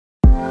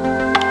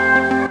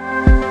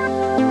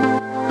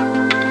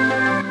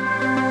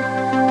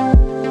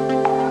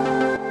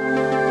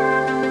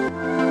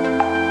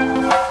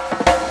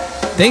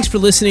Thanks for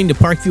listening to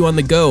Parkview on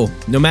the Go.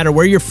 No matter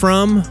where you're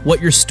from, what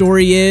your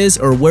story is,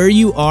 or where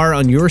you are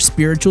on your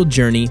spiritual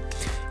journey,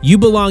 you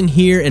belong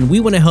here, and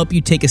we want to help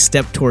you take a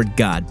step toward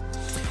God.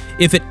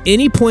 If at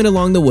any point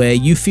along the way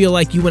you feel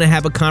like you want to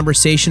have a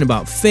conversation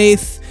about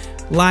faith,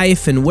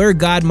 life, and where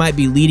God might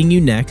be leading you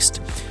next,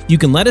 you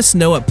can let us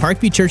know at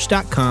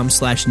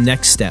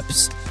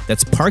parkviewchurch.com/nextsteps.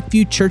 That's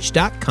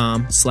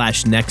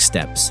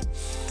parkviewchurch.com/nextsteps.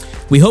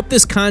 We hope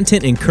this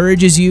content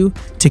encourages you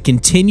to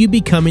continue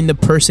becoming the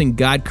person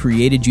God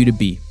created you to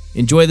be.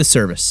 Enjoy the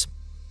service.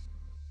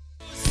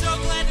 So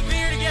glad to be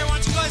here together. Why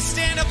don't you guys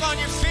stand up on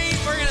your feet?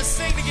 We're going to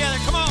sing together.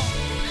 Come on. All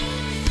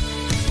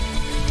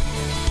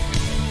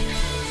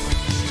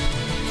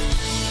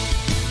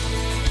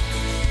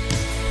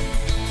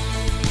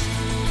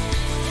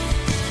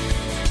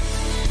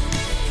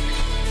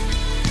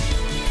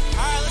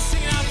right, let's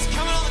sing it out. He's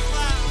coming on the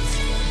clouds.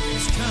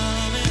 He's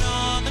coming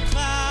on the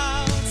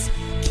clouds.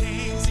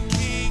 Kings and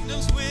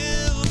kingdoms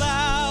will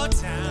bow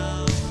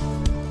down.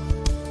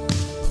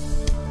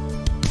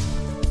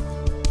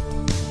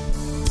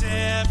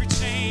 Every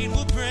chain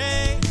will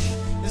break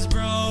as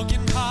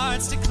broken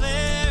hearts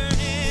declare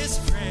his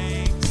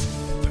praise.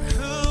 For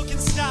who can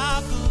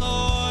stop the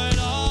Lord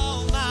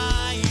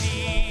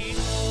Almighty?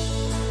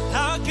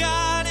 Our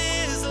God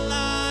is a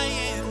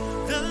lion,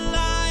 the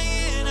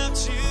Lion of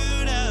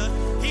Judah.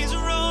 He's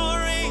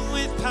roaring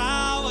with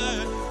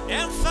power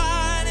and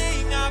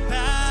fighting our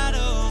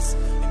battles,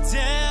 and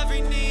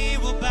every knee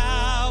will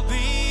bow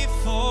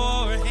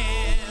before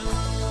him.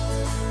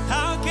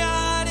 Our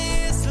God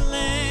is the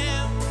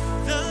Lamb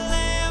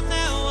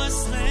that was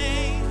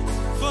slain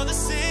for the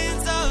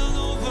sins of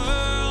the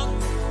world.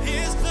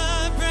 His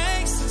blood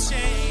breaks the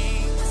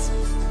chains,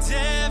 and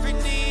every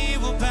knee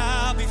will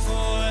bow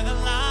before the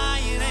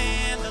Lion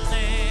and the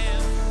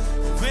Lamb.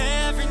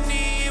 Every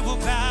knee will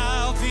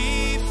bow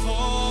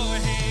before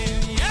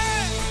him.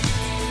 Yeah!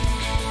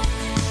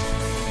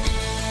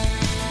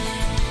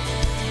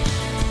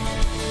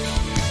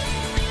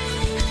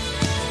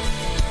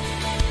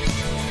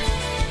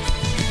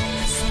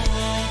 So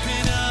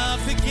open up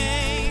the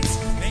gates,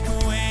 make a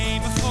way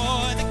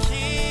before the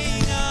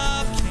King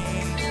of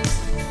Kings.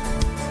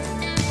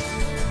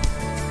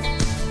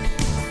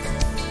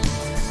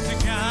 The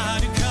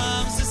God who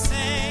comes to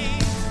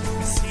save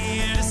is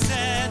here to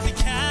set the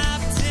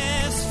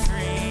captives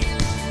free.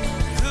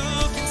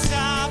 Who can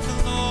stop the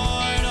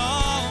Lord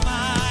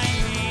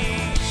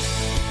Almighty?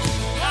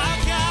 Our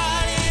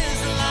God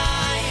is the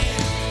Lion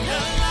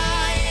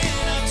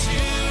of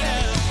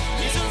Judah.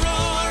 He's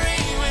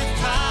roaring with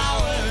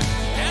power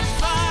and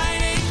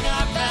fighting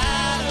our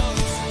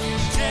battles.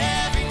 And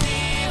every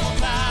knee will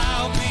bow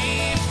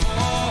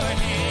before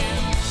him.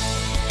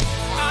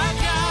 Our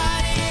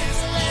God is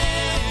the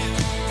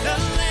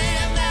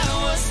Lamb that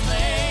was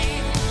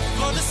slain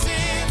for the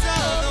sins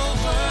of the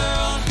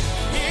world.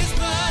 His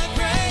blood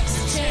breaks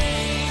the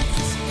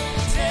chains,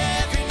 and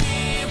every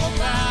knee will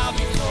bow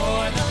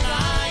before the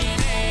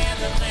Lion and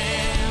the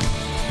Lamb.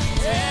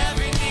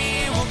 Every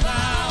knee will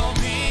bow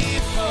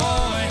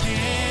before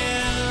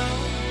him.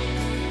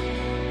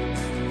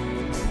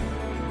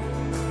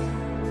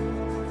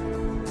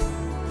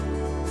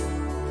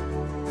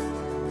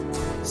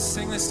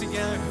 Sing this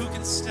together. Who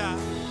can stop?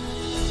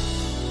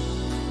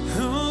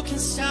 Who can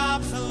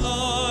stop the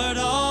Lord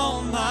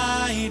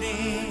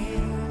Almighty?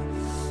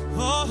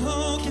 Oh,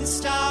 who can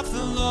stop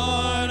the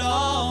Lord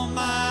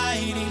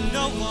Almighty?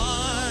 No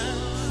one.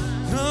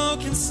 Who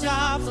can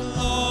stop the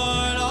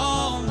Lord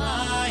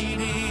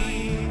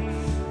Almighty?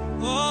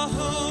 Oh,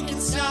 who can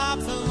stop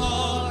the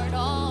Lord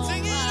Almighty?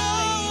 Sing it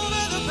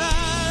over the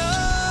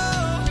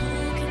battle.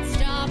 Who can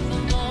stop the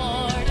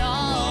Lord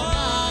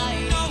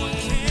Almighty? No one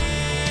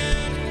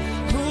can.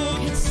 Who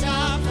can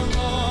stop the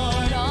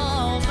Lord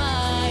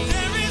Almighty?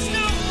 There is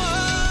no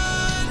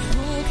one.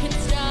 Who can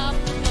stop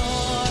the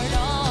Lord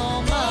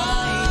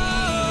Almighty?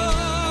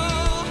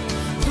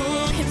 Who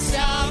can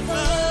stop the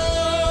Lord?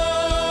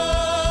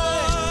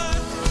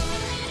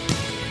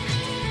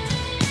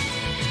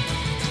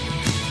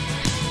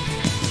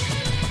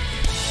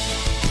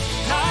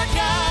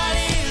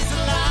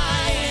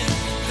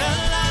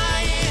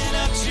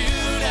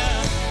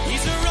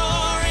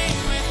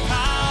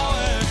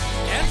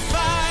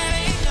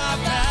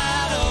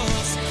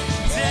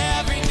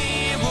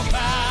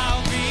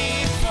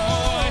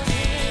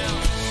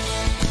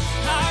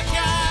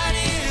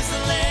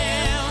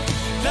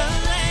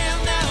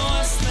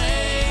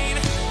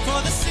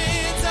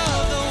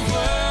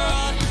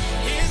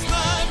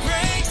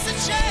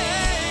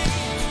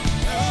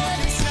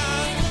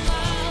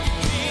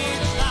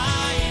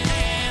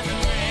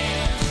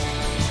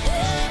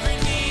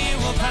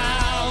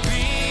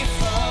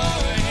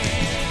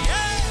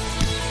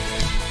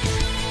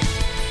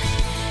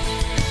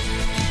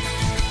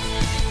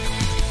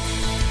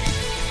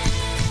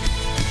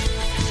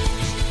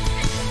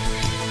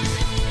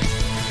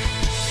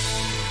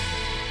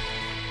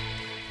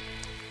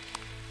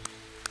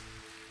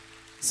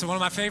 So one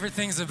of my favorite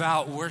things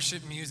about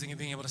worship music and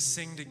being able to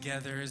sing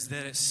together is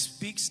that it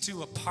speaks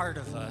to a part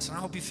of us, and I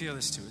hope you feel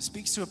this too. It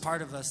speaks to a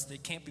part of us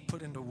that can't be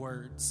put into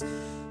words.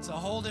 It's a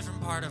whole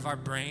different part of our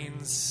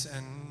brains,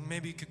 and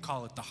maybe you could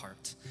call it the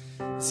heart.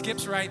 It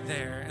skips right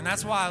there, and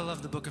that's why I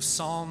love the book of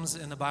Psalms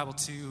in the Bible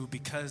too,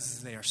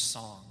 because they are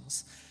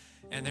songs.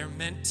 And they're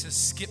meant to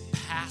skip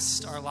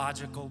past our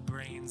logical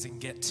brains and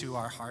get to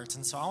our hearts.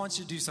 And so I want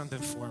you to do something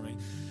for me.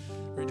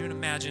 We're going to do an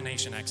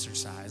imagination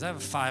exercise. I have a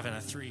 5 and a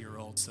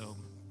 3-year-old, so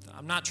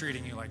I'm not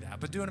treating you like that.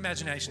 But do an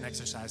imagination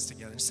exercise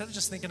together. Instead of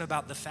just thinking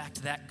about the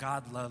fact that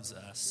God loves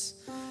us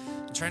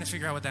and trying to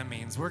figure out what that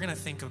means, we're going to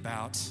think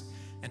about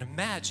and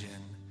imagine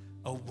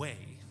a way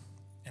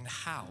and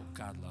how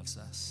God loves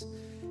us.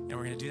 And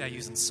we're going to do that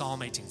using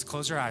Psalm 18. So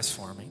close your eyes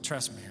for me.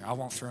 Trust me here. I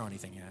won't throw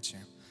anything at you.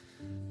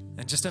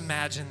 And just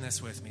imagine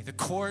this with me. The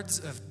cords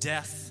of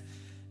death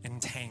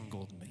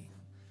entangled me.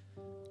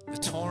 The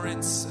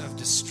torrents of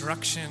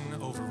destruction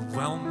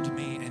overwhelmed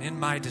me. And in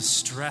my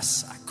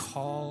distress, I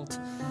called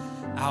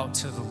out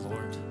to the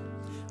Lord.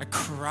 I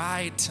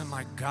cried to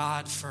my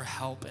God for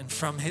help. And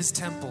from his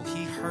temple,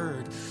 he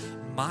heard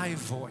my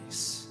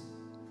voice.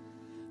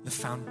 The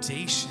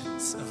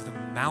foundations of the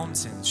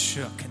mountains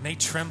shook, and they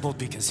trembled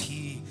because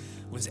he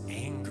was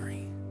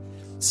angry.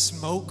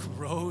 Smoke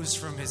rose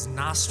from his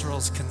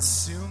nostrils.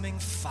 Consuming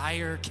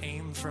fire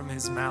came from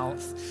his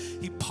mouth.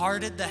 He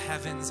parted the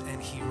heavens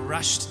and he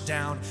rushed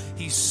down.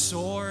 He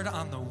soared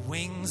on the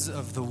wings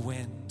of the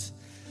wind.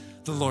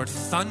 The Lord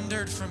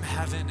thundered from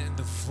heaven and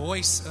the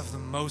voice of the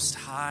Most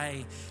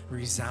High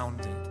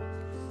resounded.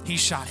 He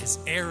shot his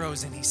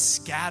arrows and he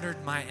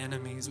scattered my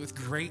enemies. With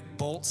great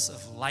bolts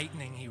of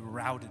lightning, he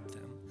routed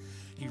them.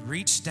 He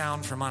reached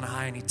down from on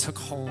high and he took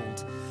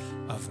hold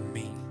of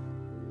me.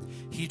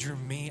 He drew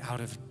me out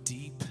of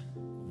deep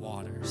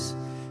waters.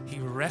 He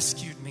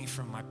rescued me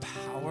from my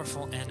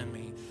powerful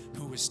enemy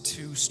who was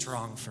too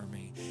strong for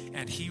me.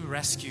 And he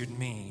rescued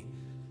me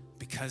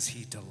because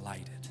he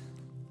delighted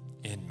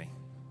in me.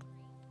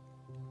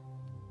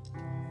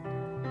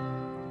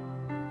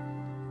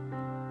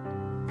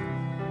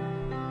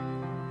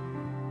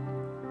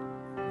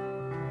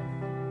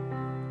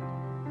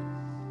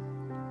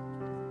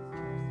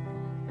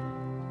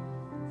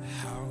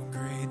 How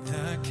great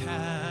the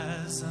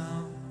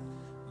chasm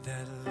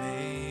that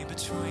lay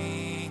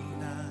between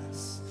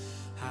us,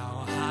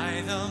 how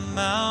high the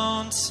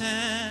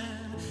mountain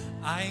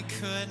I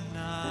could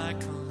not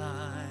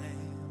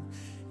climb.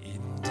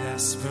 In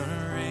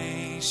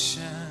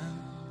desperation,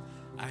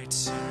 I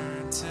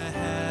turned to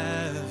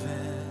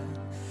heaven,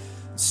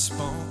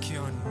 spoke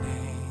your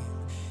name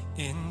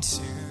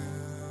into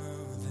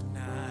the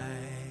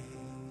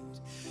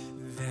night.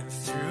 Then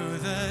through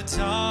the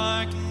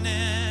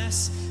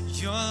darkness,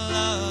 your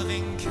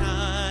loving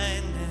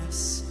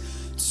kindness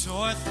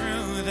tore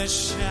through the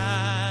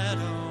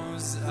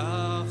shadows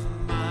of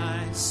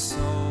my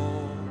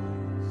soul.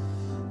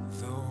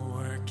 The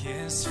work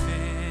is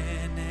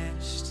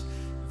finished,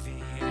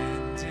 the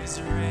end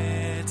is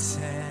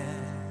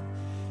written.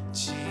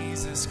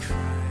 Jesus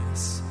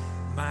Christ,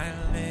 my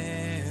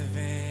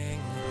living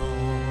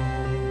hope.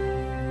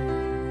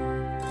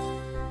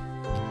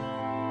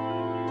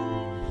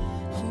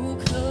 Who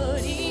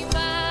could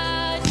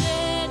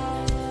imagine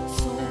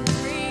so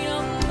great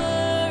a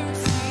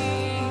mercy?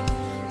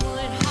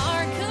 What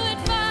heart could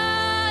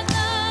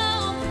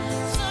fathom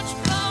such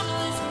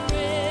boundless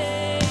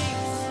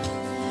grace?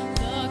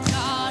 The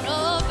God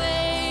of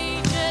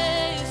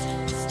ages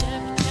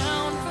stepped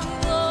down from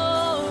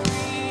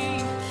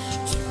glory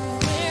to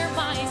wear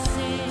my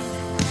sin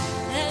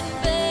and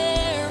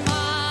bear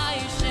my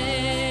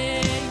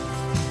shame.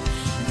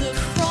 The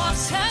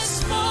cross has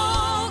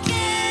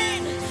spoken,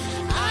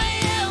 I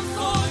am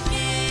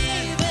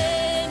forgiven.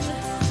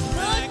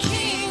 The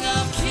King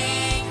of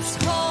Kings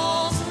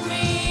calls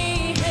me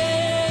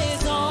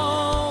his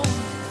own.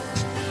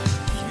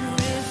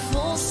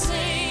 Beautiful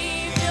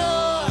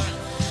Savior,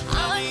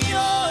 I'm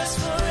yours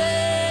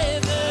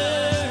forever.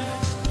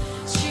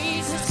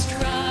 Jesus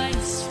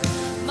Christ,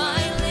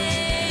 my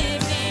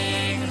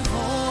living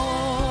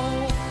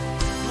hope.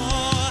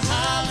 Oh,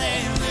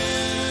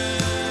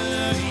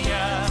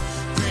 hallelujah.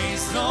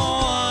 Praise the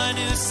one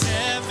who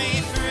set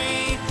me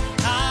free.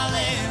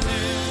 Hallelujah.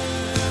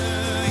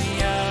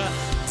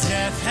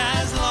 Death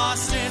has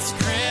lost its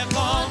grip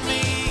on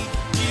me.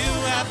 You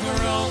have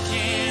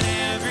broken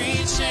every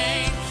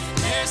chain.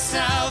 There's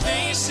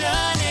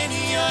salvation in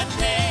your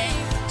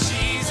name.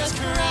 Jesus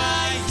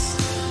Christ,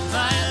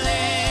 my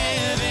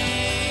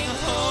living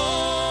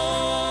hope.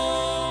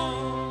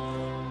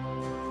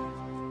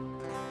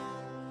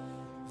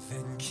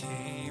 Then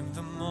came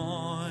the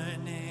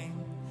morning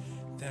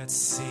that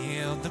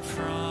sealed the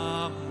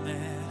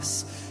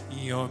promise.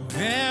 Your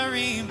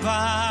very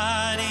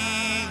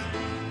body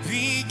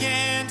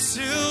began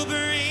to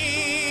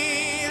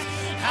breathe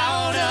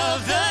out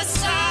of the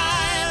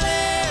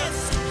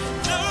silence.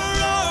 The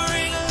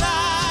roaring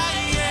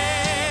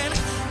lion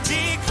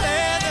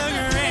declared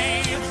the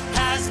grave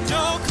has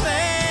no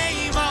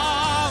claim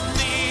on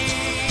me.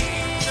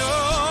 No,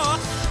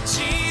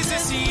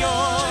 Jesus,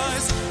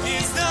 yours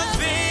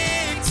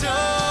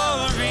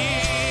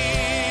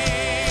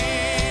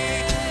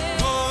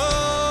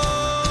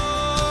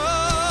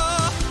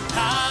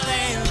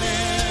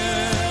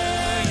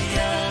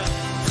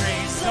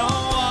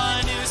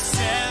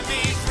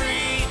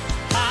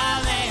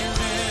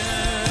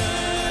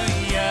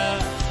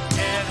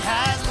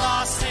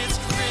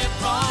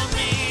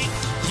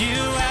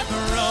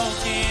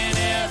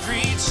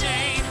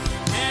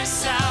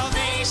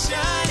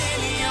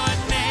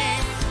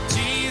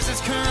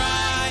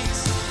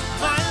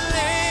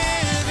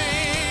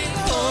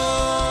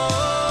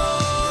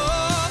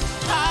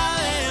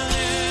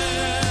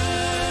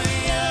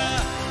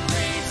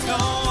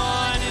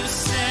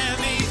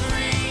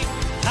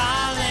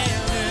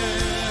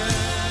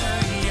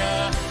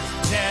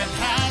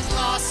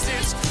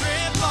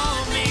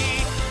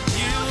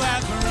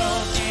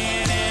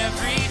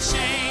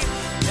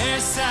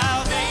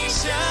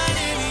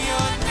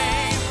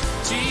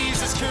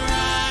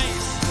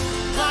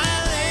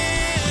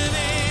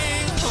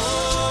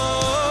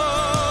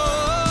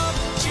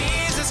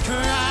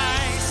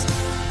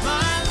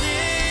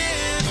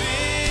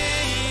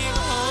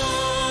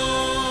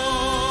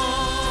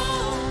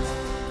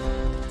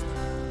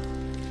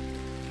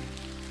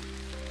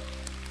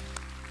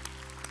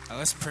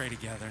Let's pray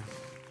together.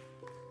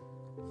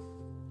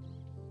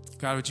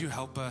 God, would you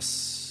help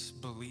us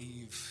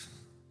believe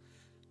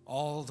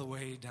all the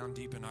way down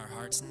deep in our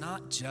hearts,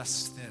 not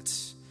just that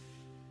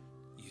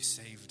you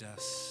saved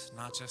us,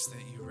 not just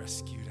that you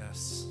rescued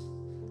us,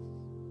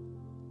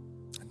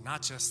 and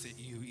not just that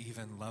you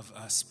even love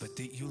us, but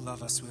that you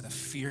love us with a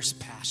fierce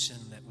passion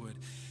that would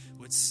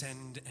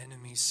send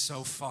enemies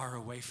so far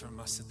away from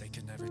us that they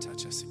could never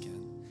touch us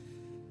again.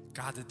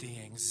 God, that the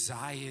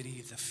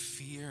anxiety, the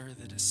fear,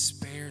 the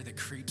despair that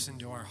creeps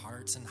into our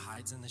hearts and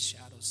hides in the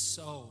shadows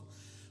so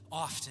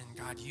often,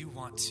 God, you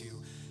want to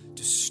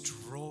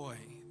destroy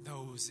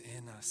those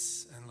in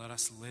us and let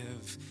us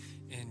live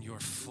in your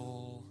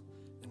full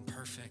and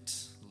perfect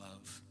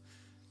love.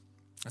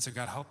 And so,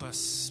 God, help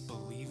us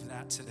believe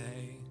that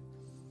today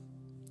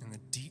in the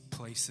deep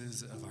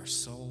places of our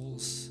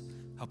souls.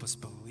 Help us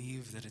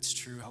believe that it's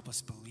true. Help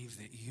us believe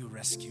that you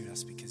rescued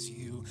us because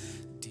you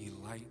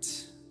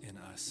delight in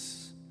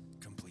us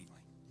completely,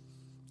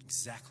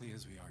 exactly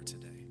as we are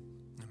today,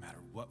 no matter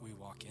what we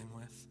walk in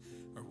with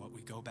or what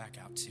we go back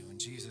out to. And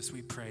Jesus,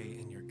 we pray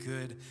in your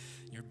good,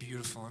 your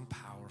beautiful and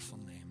powerful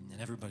name. And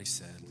everybody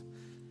said,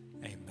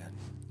 amen.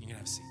 You can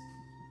have a seat.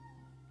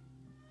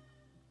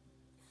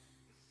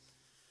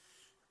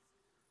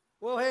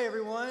 Well, hey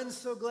everyone,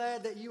 so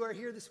glad that you are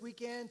here this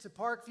weekend to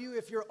Parkview.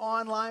 If you're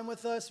online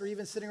with us or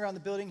even sitting around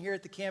the building here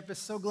at the campus,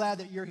 so glad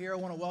that you're here. I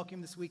want to welcome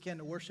you this weekend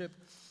to worship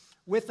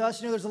with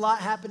us. You know, there's a lot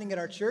happening at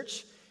our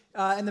church,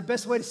 and the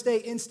best way to stay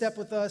in step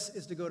with us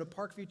is to go to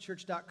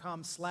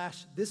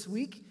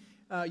parkviewchurch.com/thisweek.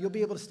 You'll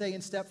be able to stay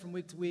in step from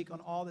week to week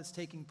on all that's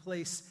taking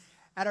place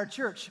at our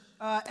church.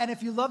 And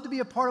if you love to be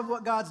a part of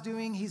what God's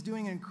doing, he's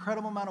doing an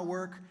incredible amount of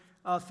work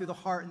through the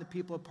heart and the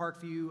people of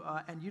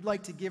Parkview, and you'd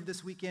like to give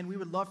this weekend, we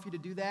would love for you to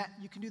do that.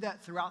 You can do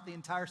that throughout the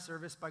entire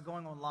service by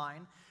going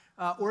online,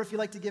 or if you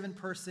like to give in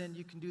person,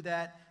 you can do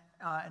that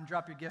and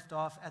drop your gift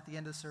off at the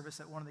end of the service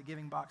at one of the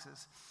giving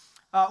boxes.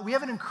 We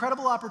have an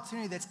incredible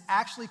opportunity that's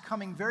actually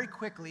coming very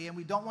quickly, and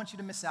we don't want you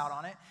to miss out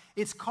on it.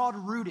 It's called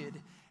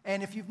Rooted,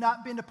 and if you've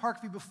not been to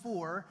Parkview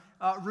before,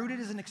 Rooted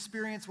is an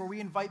experience where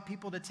we invite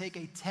people to take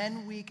a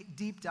 10-week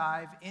deep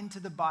dive into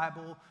the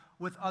Bible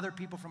with other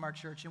people from our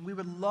church, and we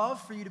would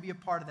love for you to be a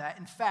part of that.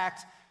 In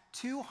fact,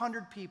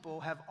 200 people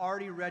have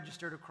already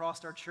registered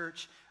across our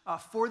church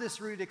for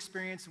this Rooted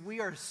experience. We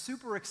are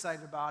super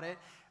excited about it.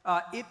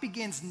 It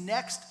begins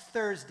next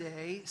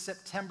Thursday,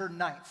 September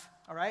 9th,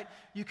 all right?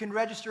 You can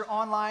register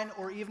online,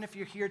 or even if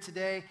you're here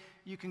today,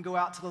 you can go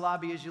out to the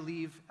lobby as you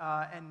leave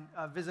and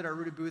visit our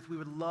Rooted booth. We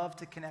would love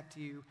to connect to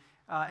you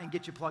and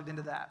get you plugged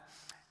into that.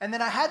 And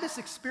then I had this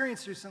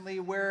experience recently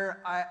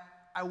where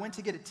I went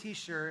to get a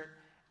t-shirt,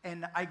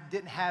 and I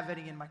didn't have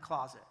any in my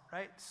closet,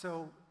 right?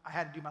 So I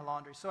had to do my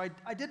laundry. So I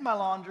did my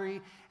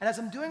laundry, and as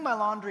I'm doing my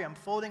laundry, I'm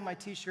folding my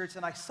t-shirts,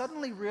 and I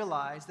suddenly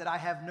realized that I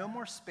have no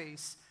more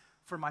space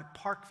for my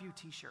Parkview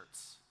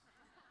t-shirts.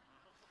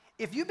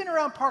 If you've been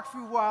around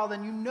Parkview a while,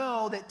 then you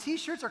know that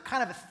t-shirts are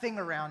kind of a thing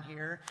around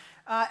here.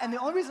 And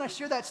the only reason I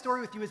share that story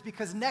with you is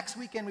because next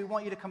weekend we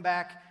want you to come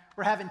back.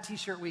 We're having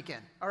t-shirt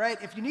weekend, all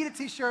right? If you need a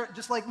t-shirt,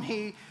 just like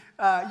me, you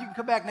can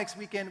come back next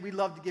weekend. We'd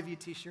love to give you a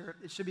t-shirt.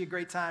 It should be a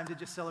great time to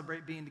just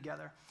celebrate being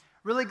together.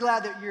 Really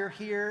glad that you're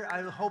here. I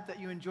hope that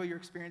you enjoy your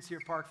experience here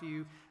at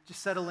Parkview.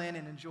 Just settle in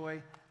and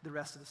enjoy the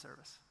rest of the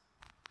service.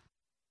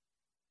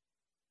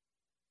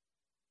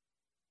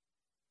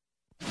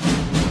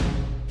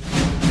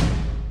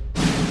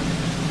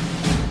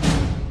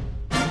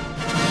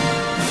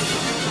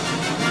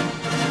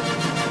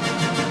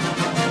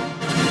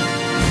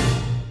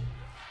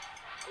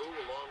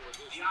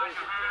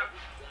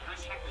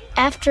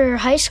 After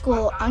high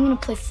school, I'm going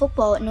to play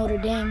football at Notre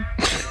Dame.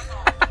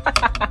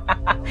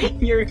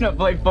 You're gonna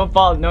play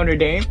football at Notre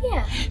Dame?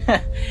 Yeah.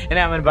 And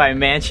I'm gonna buy a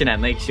mansion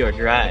on Lakeshore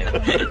Drive.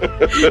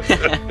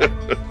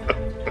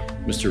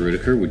 Mr.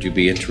 Rudiker, would you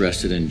be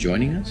interested in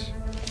joining us?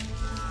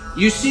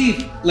 You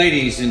see,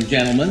 ladies and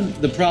gentlemen,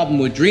 the problem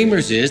with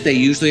dreamers is they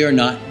usually are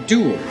not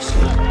doers.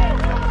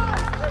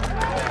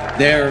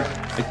 Their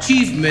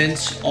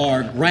achievements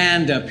are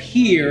grand up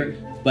here,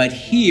 but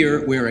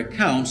here, where it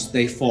counts,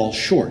 they fall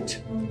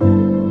short.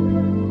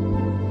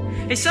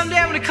 Hey, someday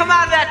I'm gonna come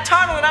out of that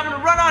tunnel and I'm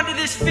gonna run onto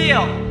this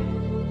field.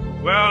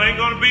 Well, ain't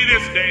gonna be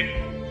this day.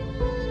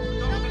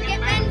 Don't forget,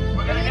 men.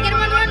 We're going to get him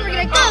on the run. We're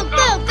going to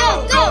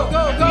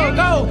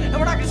go. And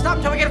we're not gonna stop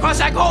until we get across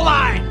that goal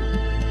line.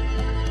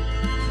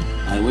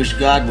 I wish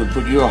God would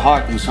put your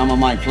heart in some of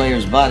my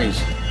players' bodies.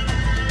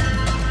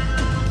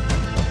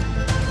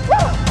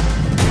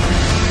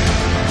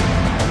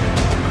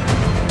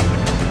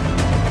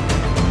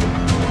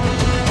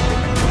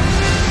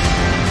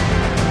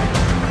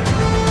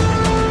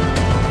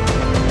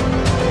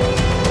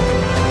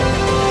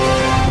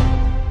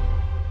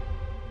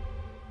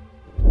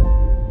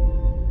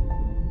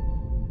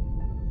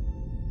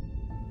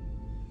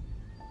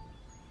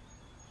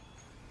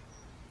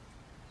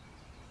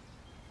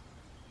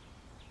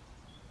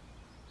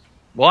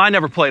 Well, I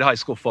never played high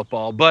school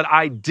football, but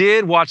I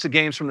did watch the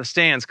games from the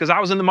stands because I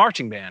was in the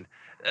marching band.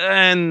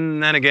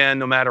 And then again,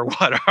 no matter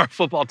what, our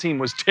football team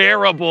was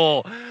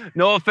terrible.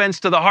 No offense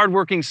to the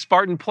hardworking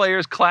Spartan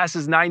players,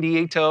 classes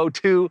 98 to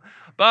 02,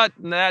 but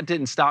that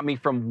didn't stop me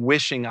from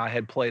wishing I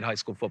had played high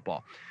school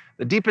football.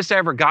 The deepest I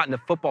ever got into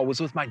football was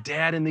with my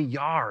dad in the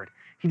yard.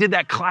 He did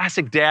that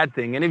classic dad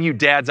thing. Any of you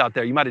dads out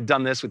there, you might have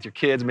done this with your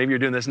kids. Maybe you're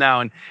doing this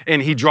now.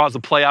 And he draws the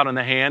play out on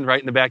the hand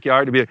right in the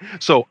backyard to be like,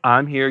 so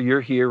I'm here,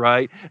 you're here,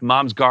 right?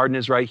 Mom's garden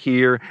is right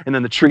here. And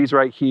then the tree's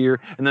right here.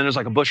 And then there's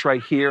like a bush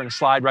right here and a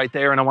slide right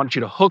there. And I want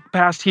you to hook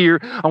past here.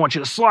 I want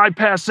you to slide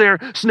past there,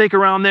 snake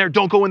around there.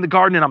 Don't go in the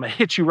garden and I'm going to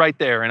hit you right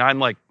there. And I'm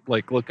like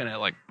looking at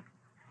like,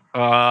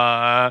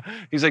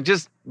 he's like,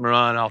 just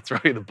run, I'll throw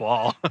you the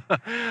ball.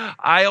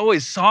 I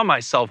always saw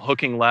myself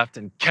hooking left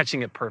and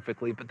catching it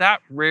perfectly, but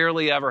that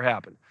rarely ever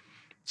happened.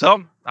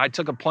 So I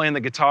took up playing the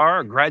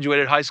guitar,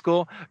 graduated high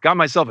school, got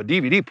myself a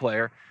DVD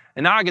player,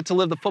 and now I get to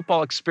live the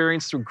football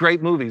experience through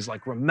great movies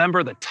like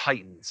Remember the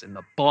Titans and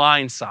The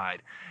Blind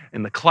Side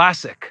and the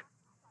classic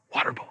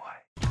Waterboy.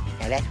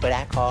 Now that's what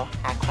I call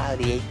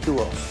high-quality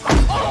H2O.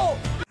 Oh!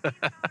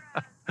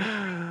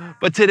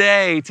 But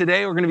today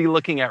we're going to be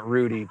looking at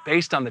Rudy,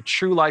 based on the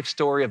true life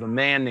story of a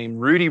man named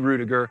Rudy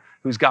Ruettiger,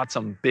 who's got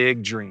some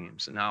big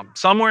dreams. Now,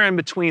 somewhere in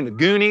between The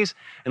Goonies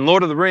and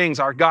Lord of the Rings,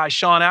 our guy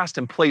Sean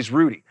Astin plays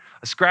Rudy,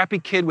 a scrappy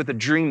kid with a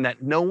dream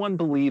that no one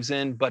believes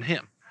in but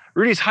him.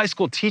 Rudy's high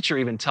school teacher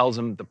even tells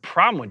him the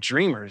problem with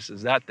dreamers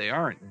is that they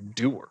aren't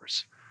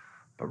doers.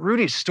 But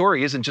Rudy's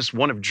story isn't just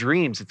one of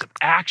dreams, it's of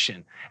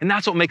action. And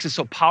that's what makes it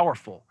so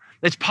powerful.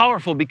 It's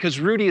powerful because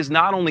Rudy is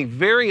not only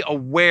very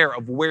aware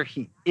of where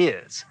he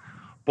is,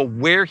 but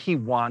where he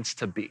wants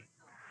to be.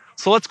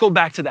 So let's go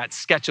back to that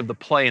sketch of the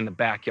play in the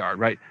backyard,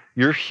 right?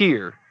 You're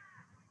here,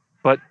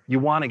 but you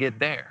want to get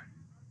there.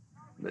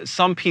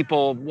 Some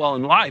people, well,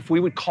 in life,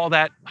 we would call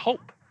that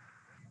hope.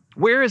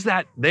 Where is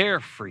that there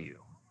for you?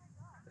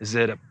 Is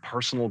it a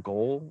personal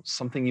goal,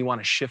 something you want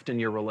to shift in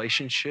your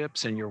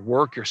relationships, in your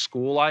work, your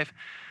school life?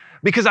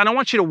 Because I don't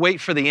want you to wait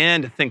for the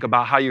end to think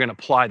about how you're going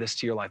to apply this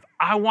to your life.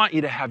 I want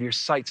you to have your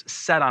sights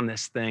set on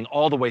this thing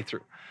all the way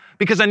through.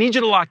 Because I need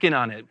you to lock in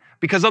on it.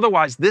 Because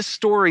otherwise, this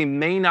story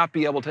may not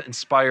be able to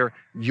inspire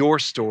your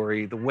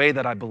story the way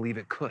that I believe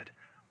it could.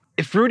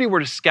 If Rudy were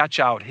to sketch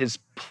out his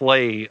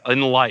play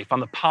in life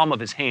on the palm of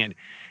his hand,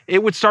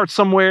 it would start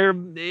somewhere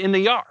in the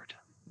yard,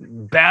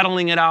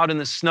 battling it out in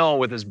the snow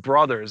with his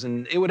brothers,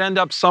 and it would end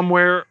up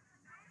somewhere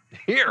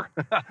here,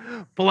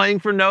 playing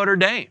for Notre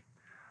Dame.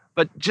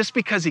 But just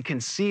because he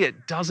can see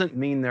it doesn't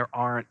mean there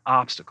aren't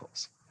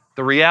obstacles.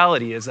 The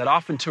reality is that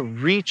often to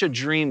reach a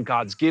dream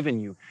God's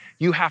given you,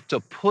 you have to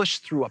push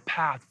through a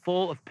path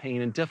full of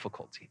pain and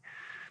difficulty.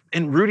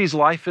 And Rudy's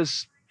life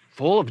is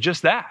full of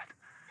just that.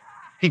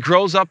 He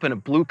grows up in a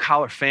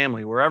blue-collar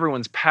family where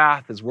everyone's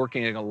path is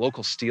working at a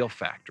local steel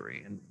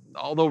factory. And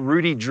although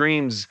Rudy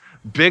dreams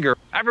bigger,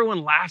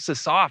 everyone laughs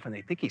this off and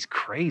they think he's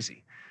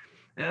crazy.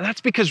 And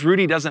that's because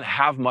Rudy doesn't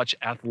have much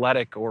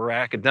athletic or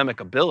academic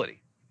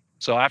ability.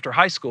 So after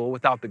high school,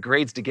 without the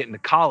grades to get into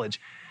college,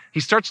 he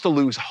starts to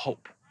lose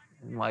hope.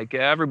 And like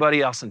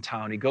everybody else in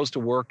town, he goes to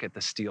work at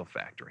the steel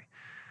factory.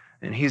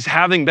 And he's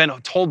having been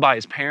told by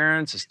his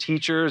parents, his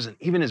teachers, and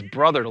even his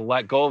brother to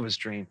let go of his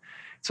dream.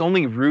 It's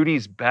only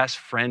Rudy's best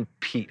friend,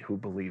 Pete, who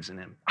believes in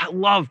him. I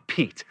love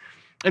Pete.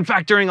 In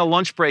fact, during a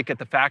lunch break at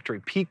the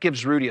factory, Pete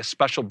gives Rudy a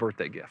special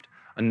birthday gift,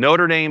 a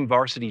Notre Dame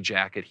varsity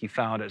jacket he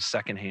found at a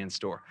secondhand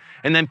store.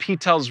 And then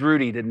Pete tells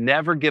Rudy to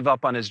never give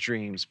up on his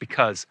dreams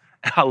because,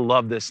 I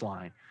love this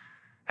line,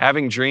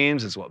 having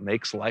dreams is what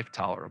makes life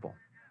tolerable.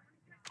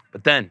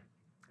 But then,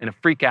 in a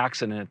freak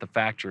accident at the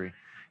factory,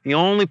 the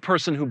only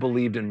person who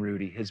believed in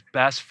Rudy, his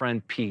best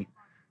friend Pete,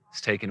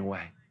 is taken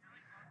away.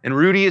 And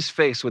Rudy is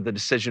faced with the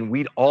decision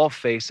we'd all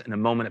face in a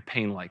moment of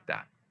pain like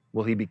that.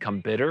 Will he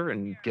become bitter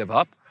and give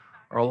up,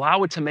 or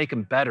allow it to make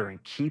him better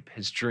and keep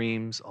his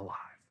dreams alive?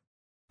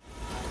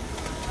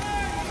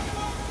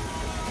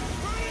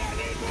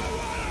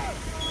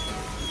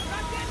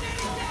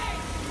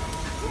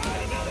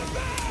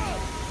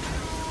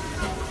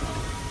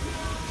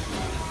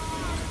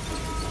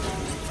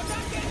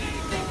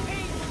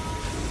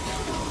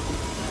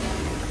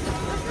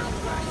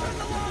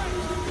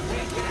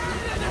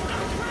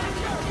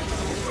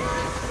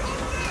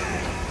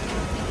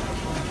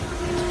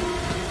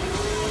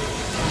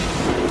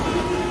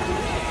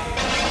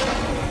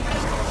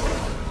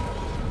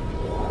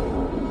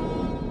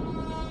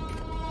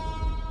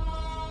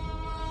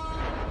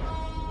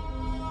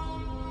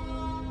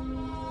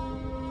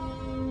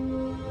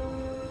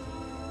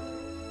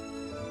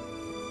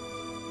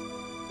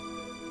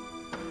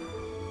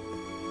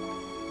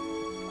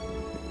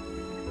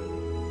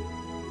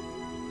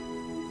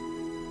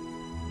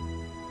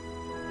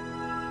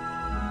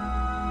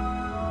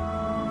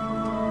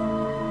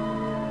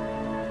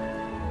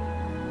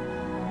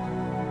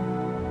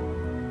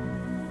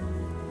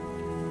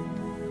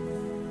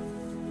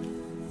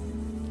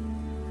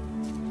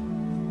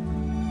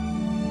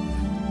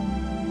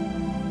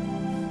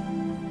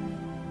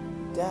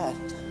 Dad,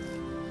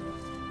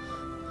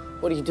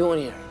 what are you doing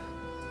here?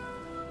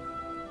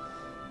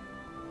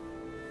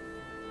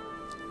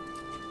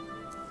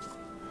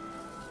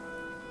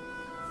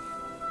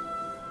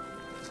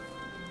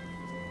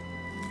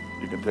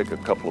 can take a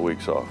couple of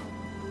weeks off.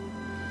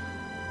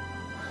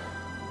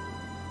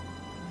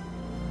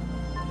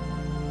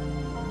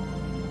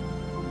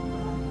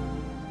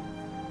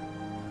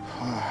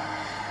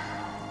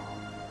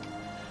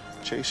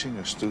 Chasing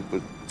a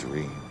stupid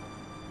dream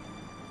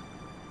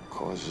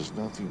causes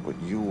nothing but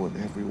you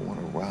and everyone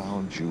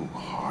around you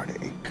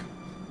heartache.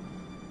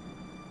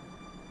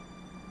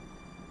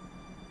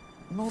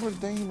 Notre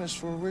Dame is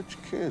for rich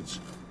kids,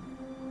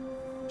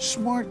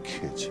 smart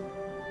kids,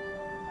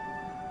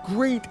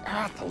 great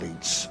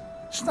athletes.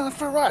 It's not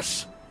for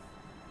us.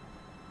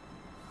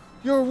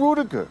 You're a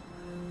Rudiger.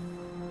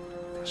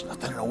 There's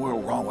nothing in the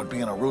world wrong with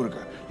being a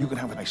Rudiger. You can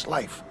have a nice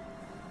life.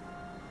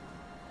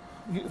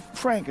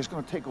 Frank is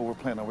going to take over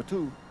plan number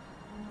 2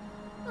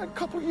 in a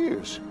couple of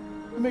years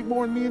and make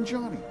more than me and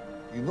Johnny.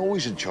 You know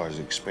he's in charge of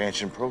the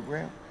expansion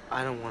program.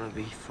 I don't want to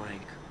be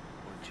Frank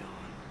or John.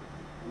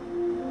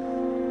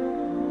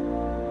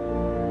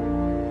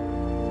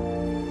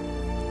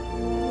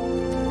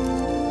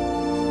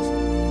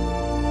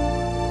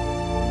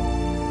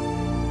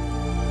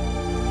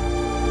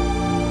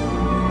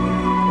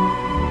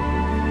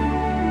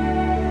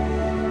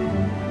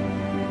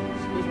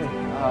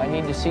 I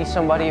need to see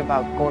somebody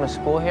about going to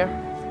school here.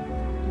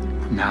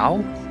 Now?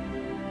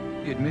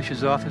 The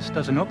admissions office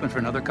doesn't open for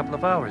another couple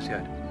of hours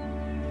yet.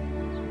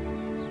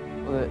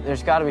 Well,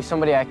 there's got to be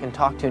somebody I can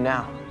talk to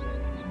now.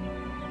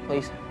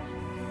 Please.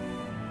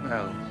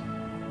 Well,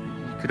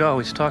 you could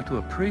always talk to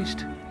a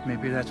priest.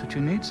 Maybe that's what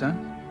you need, son.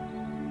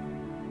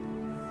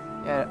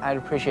 Yeah, I'd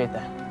appreciate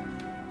that.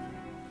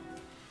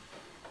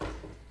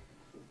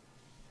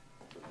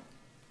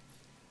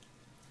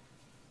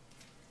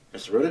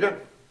 Mr. Rudiger?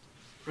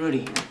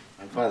 Rudy.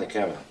 I'm Father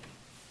Cavell.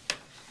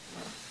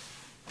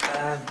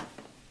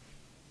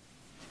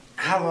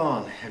 How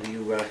long have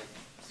you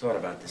thought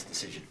about this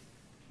decision?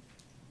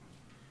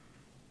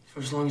 For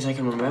as long as I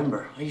can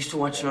remember. I used to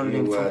watch Notre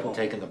Dame football. Have you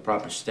taken the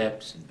proper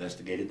steps,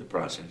 investigated the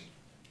process?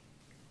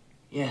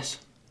 Yes.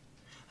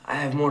 I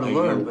have more to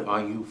learn, but...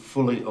 Are you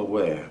fully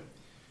aware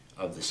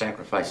of the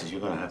sacrifices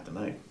you're going to have to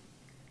make?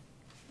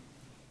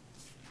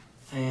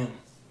 I am.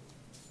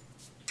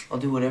 I'll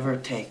do whatever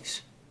it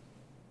takes.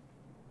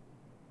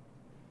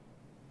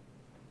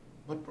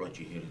 What brought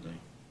you here today?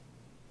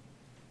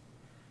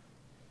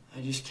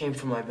 I just came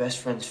from my best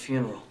friend's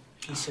funeral.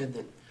 He said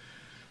that...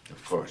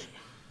 Of course.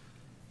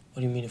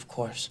 What do you mean, of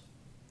course?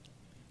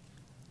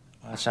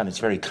 Well, son, it's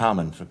very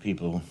common for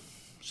people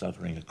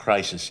suffering a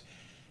crisis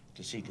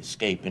to seek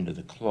escape into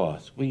the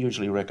cloth. We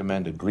usually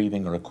recommend a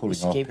grieving or a cooling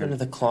off period. Escape into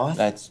the cloth?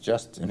 That's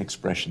just an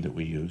expression that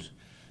we use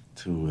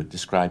to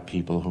describe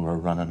people who are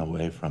running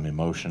away from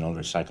emotional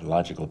or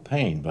psychological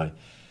pain by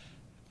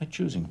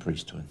choosing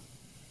priesthood.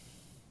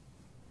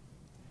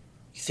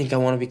 You think I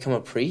want to become a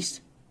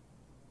priest?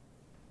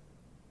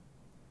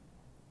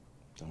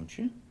 Don't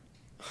you?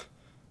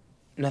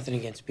 Nothing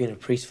against being a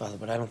priest, Father,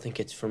 but I don't think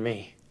it's for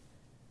me.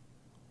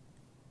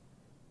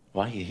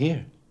 Why are you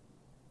here?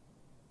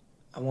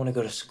 I want to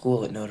go to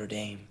school at Notre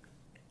Dame.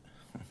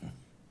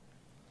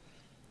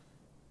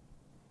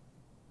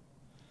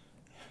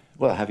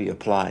 Well, have you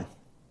applied?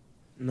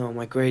 No,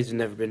 my grades have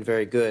never been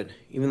very good,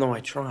 even though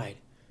I tried.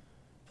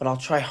 But I'll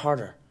try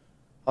harder.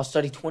 I'll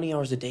study 20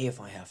 hours a day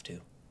if I have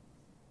to.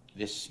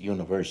 This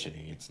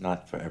university, it's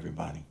not for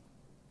everybody.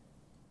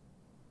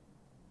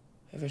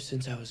 Ever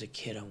since I was a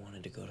kid, I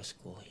wanted to go to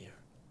school here.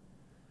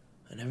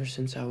 And ever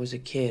since I was a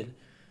kid,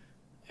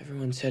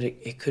 everyone said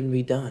it couldn't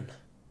be done.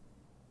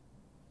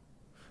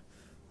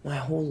 My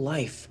whole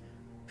life,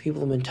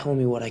 people have been telling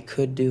me what I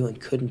could do and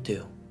couldn't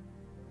do.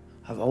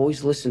 I've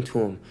always listened to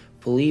them,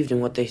 believed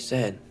in what they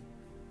said.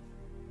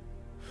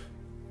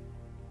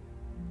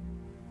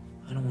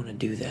 I don't want to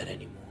do that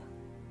anymore.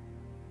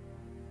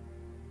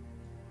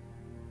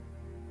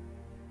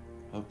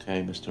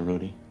 Okay, Mr.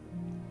 Rudy.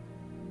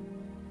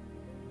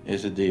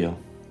 Here's the deal.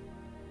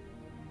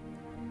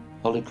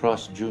 Holy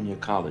Cross Junior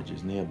College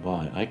is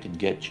nearby. I can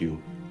get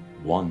you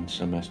 1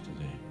 semester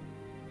there.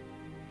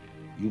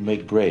 You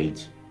make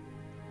grades,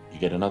 you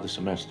get another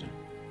semester.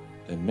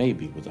 Then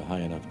maybe with a high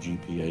enough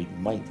GPA, you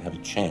might have a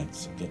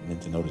chance of getting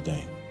into Notre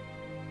Dame.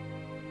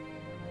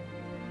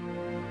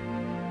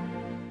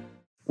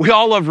 We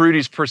all love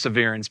Rudy's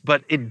perseverance,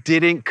 but it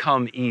didn't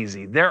come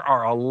easy. There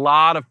are a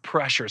lot of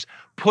pressures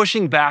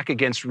pushing back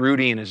against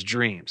Rudy and his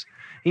dreams.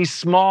 He's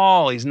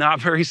small, he's not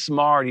very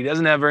smart, he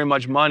doesn't have very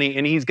much money,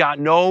 and he's got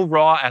no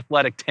raw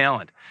athletic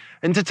talent.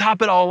 And to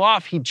top it all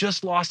off, he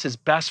just lost his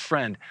best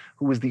friend,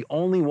 who was the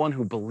only one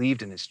who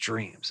believed in his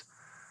dreams.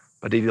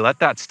 But did he let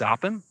that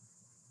stop him?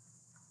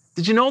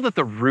 Did you know that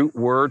the root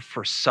word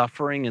for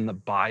suffering in the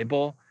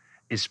Bible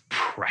is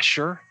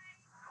pressure,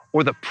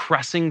 or the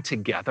pressing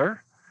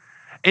together?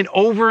 And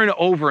over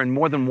in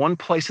more than one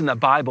place in the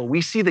Bible,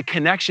 we see the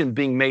connection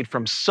being made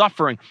from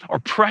suffering or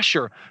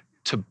pressure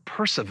to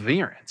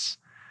perseverance.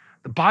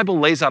 The Bible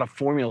lays out a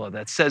formula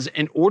that says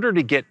in order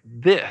to get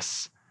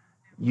this,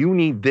 you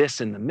need this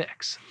in the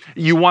mix.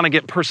 You want to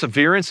get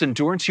perseverance,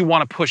 endurance, you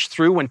want to push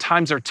through when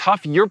times are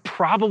tough, you're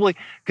probably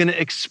going to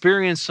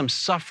experience some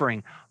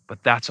suffering,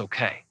 but that's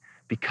okay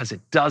because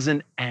it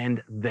doesn't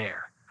end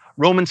there.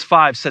 Romans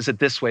 5 says it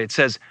this way. It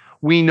says,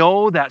 we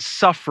know that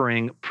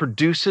suffering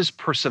produces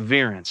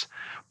perseverance,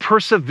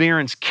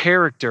 perseverance,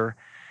 character,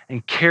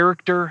 and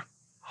character,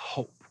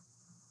 hope.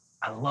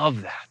 I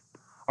love that.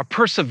 Our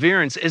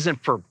perseverance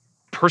isn't for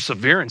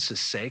perseverance's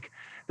sake.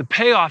 The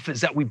payoff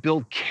is that we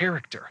build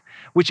character,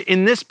 which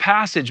in this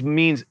passage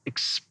means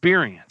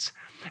experience.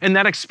 And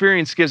that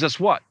experience gives us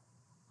what?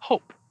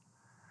 Hope.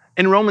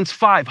 In Romans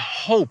 5,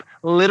 hope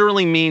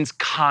literally means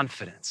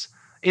confidence.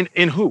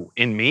 In who?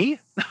 In me?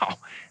 No,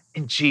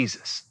 in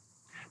Jesus.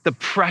 The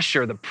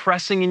pressure, the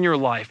pressing in your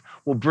life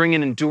will bring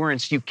an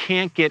endurance you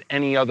can't get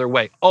any other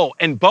way. Oh,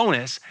 and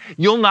bonus,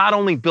 you'll not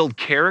only build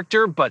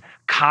character, but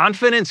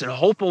confidence and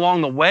hope along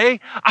the way.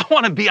 I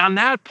want to be on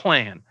that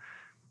plan.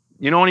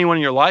 You know anyone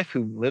in your life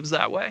who lives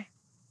that way?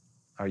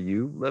 Are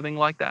you living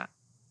like that?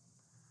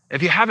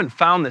 If you haven't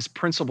found this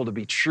principle to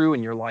be true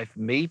in your life,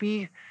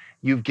 maybe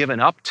you've given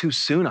up too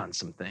soon on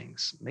some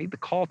things, made the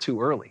call too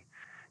early.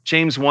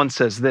 James 1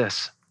 says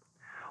this,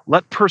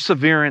 let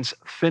perseverance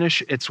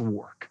finish its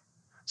work,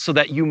 so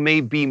that you may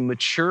be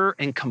mature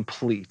and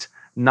complete,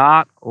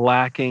 not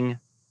lacking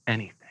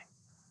anything.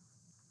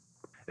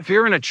 If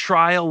you're in a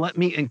trial, let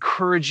me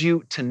encourage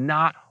you to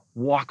not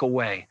walk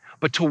away,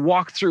 but to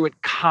walk through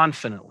it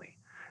confidently.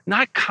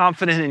 Not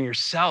confident in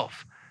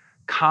yourself,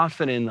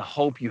 confident in the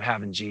hope you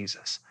have in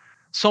Jesus.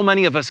 So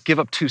many of us give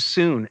up too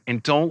soon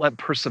and don't let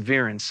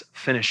perseverance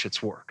finish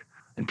its work.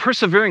 And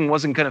persevering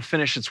wasn't going to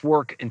finish its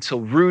work until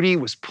Rudy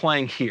was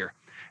playing here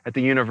at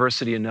the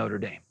University of Notre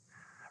Dame.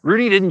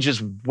 Rudy didn't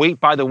just wait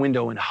by the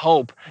window and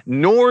hope,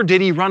 nor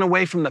did he run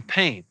away from the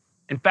pain.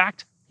 In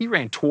fact, he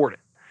ran toward it.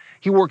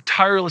 He worked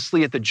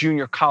tirelessly at the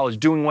junior college,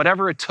 doing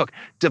whatever it took,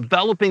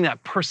 developing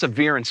that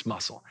perseverance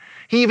muscle.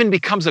 He even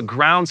becomes a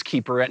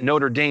groundskeeper at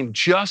Notre Dame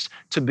just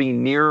to be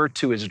nearer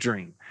to his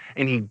dream.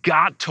 And he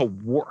got to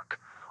work,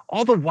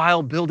 all the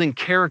while building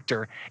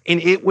character.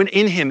 And when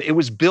in him, it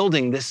was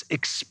building this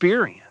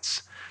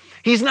experience.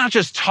 He's not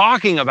just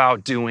talking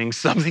about doing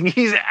something,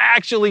 he's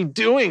actually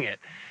doing it.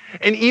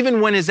 And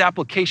even when his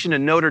application to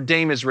Notre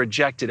Dame is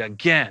rejected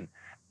again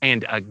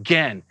and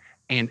again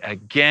and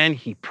again,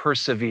 he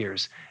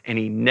perseveres and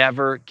he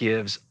never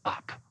gives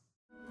up.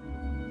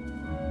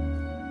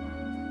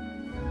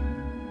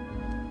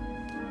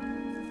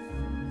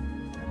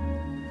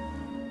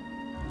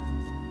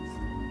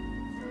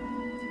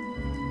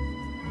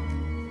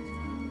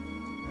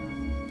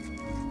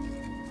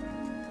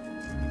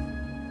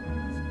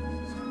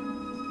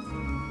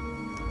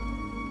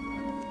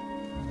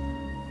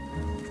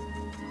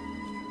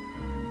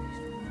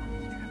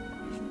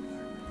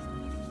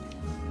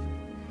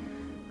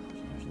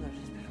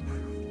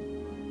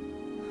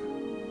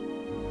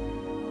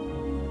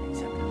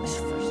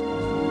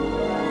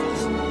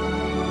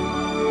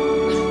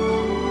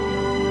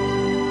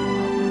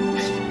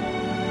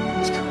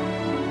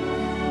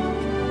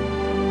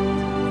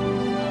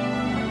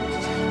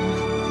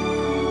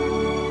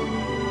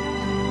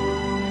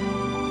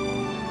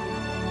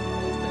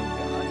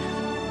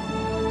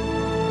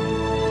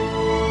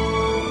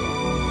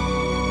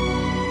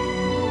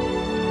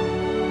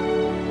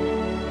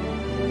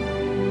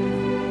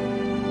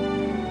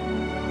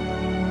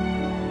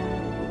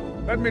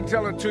 Let me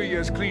tell it to you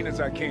as clean as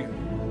I can.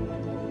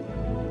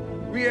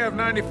 We have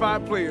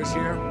 95 players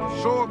here,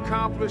 so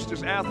accomplished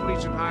as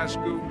athletes in high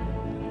school.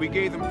 We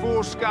gave them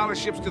full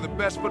scholarships to the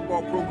best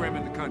football program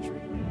in the country.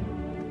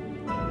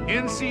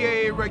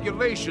 NCAA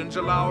regulations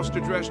allow us to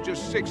dress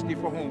just 60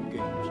 for home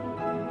games,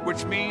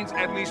 which means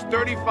at least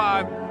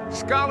 35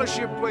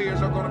 scholarship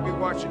players are going to be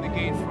watching the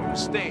games from the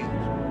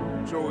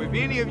stands. So if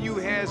any of you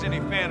has any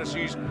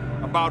fantasies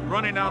about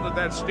running out of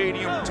that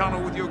stadium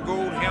tunnel with your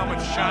gold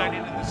helmet shining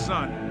in the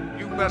sun,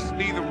 you best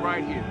leave them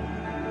right here.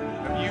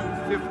 Of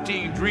you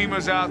 15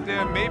 dreamers out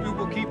there, maybe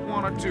we'll keep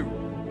one or two.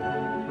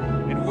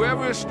 And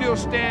whoever is still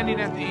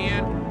standing at the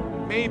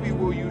end, maybe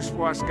we'll use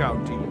for our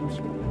scout teams.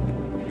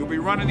 You'll be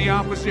running the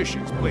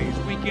opposition's plays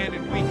week in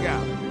and week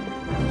out.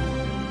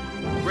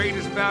 The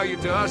greatest value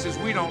to us is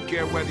we don't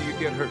care whether you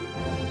get hurt.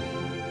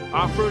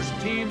 Our first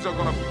teams are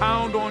gonna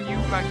pound on you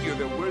like you're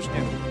their worst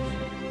enemies.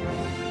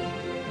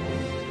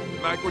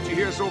 Like what you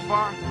hear so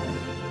far?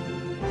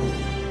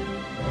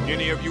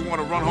 Any of you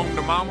want to run home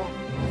to mama?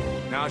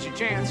 Now's your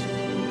chance.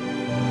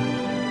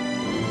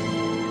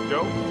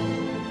 Joe,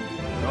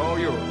 it's all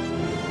yours.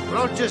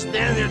 Well, don't just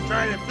stand there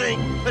trying to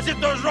think. Let's hit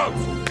those ropes.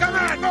 Come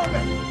on, move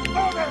it!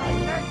 Move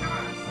it! Come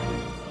on!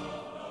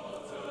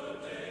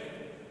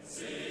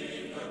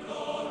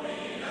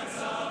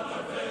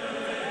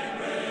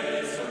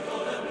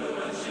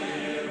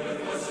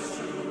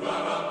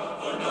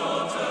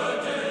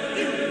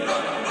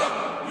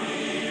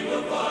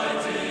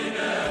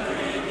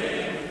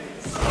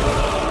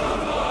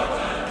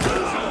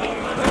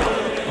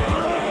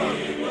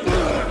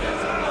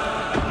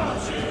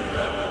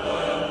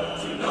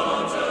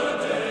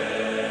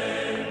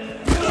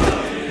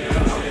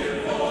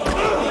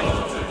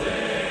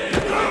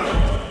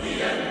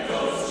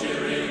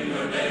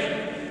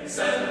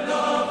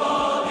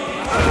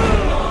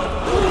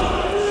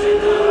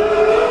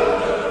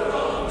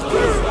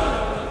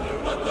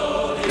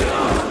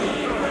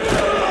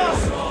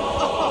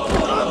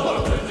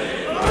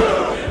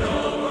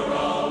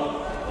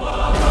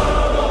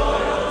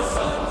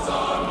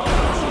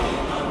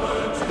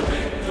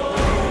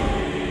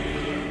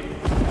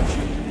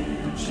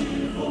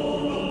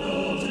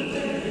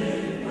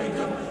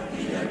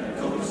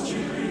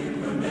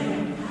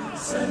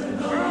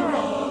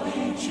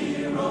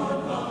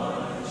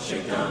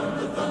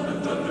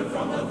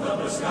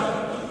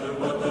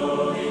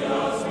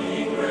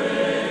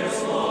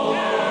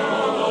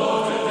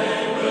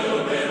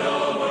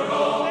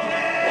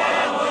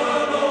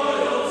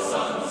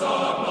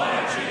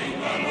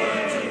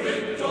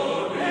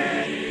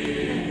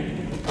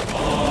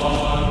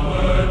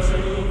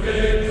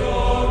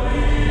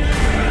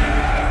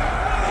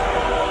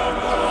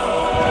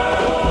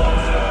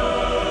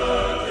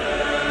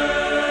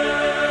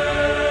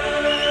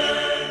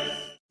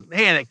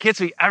 gets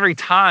me every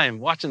time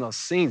watching those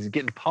scenes,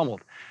 getting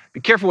pummeled.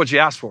 Be careful what you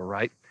ask for,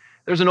 right?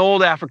 There's an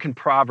old African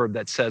proverb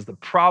that says the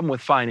problem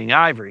with finding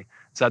ivory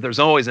is that there's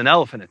always an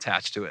elephant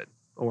attached to it.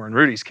 Or in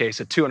Rudy's case,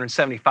 a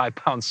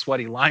 275-pound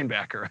sweaty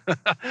linebacker.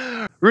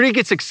 Rudy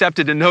gets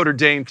accepted to Notre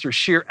Dame through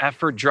sheer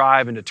effort,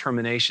 drive, and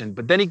determination,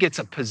 but then he gets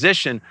a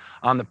position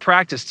on the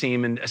practice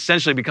team and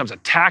essentially becomes a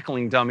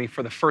tackling dummy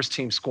for the first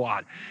team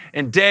squad.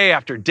 And day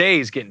after day,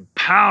 he's getting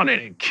pounded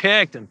and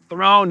kicked and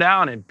thrown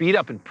down and beat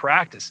up in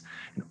practice.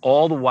 And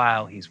all the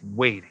while, he's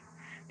waiting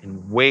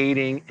and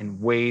waiting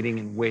and waiting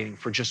and waiting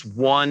for just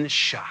one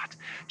shot,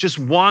 just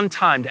one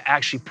time to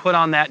actually put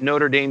on that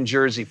Notre Dame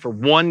jersey for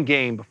one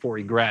game before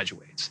he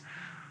graduates.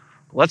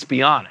 But let's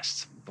be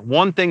honest, the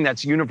one thing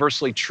that's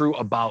universally true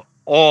about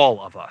all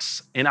of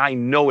us, and I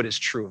know it is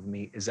true of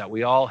me, is that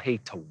we all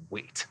hate to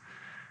wait.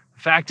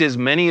 The fact is,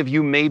 many of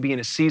you may be in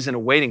a season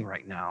of waiting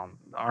right now,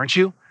 aren't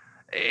you?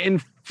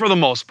 And for the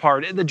most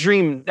part,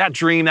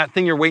 that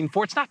thing you're waiting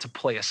for, it's not to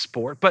play a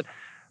sport, but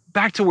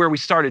back to where we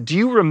started. Do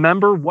you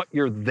remember what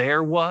your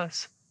there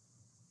was?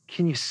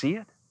 Can you see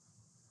it?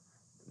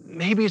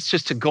 Maybe it's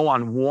just to go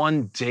on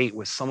one date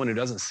with someone who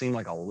doesn't seem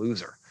like a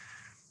loser.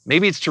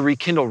 Maybe it's to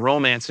rekindle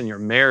romance in your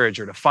marriage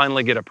or to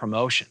finally get a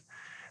promotion.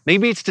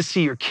 Maybe it's to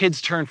see your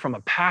kids turn from a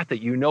path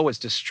that you know is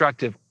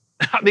destructive.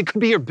 It could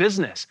be your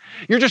business.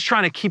 You're just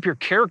trying to keep your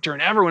character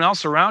and everyone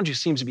else around you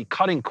seems to be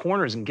cutting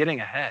corners and getting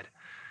ahead.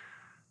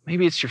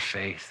 Maybe it's your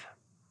faith.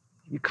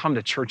 You come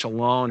to church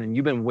alone and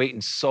you've been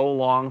waiting so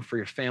long for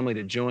your family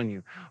to join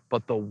you,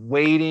 but the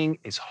waiting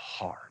is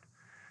hard.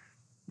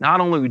 Not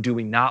only do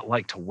we not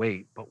like to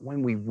wait, but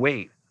when we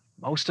wait,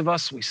 most of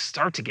us, we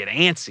start to get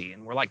antsy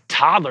and we're like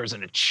toddlers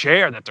in a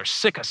chair that they're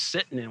sick of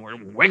sitting in. We're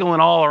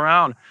wiggling all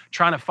around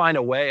trying to find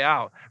a way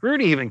out.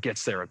 Rudy even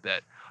gets there a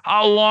bit.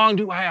 How long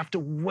do I have to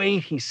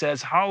wait, he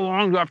says. How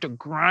long do I have to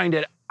grind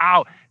it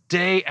out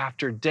day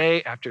after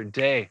day after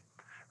day?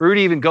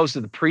 Rudy even goes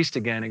to the priest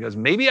again and goes,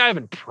 maybe I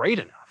haven't prayed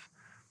enough.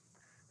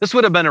 This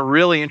would have been a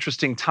really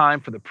interesting time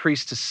for the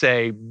priest to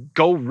say,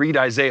 go read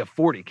Isaiah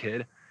 40,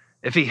 kid.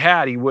 If he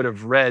had, he would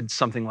have read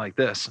something like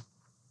this.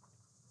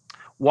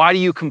 Why do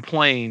you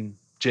complain,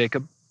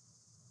 Jacob?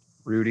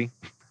 Rudy.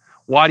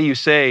 Why do you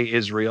say,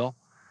 Israel?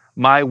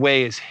 My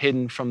way is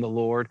hidden from the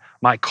Lord.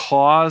 My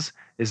cause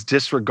is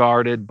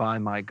disregarded by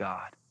my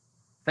God.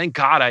 Thank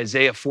God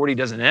Isaiah 40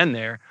 doesn't end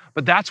there,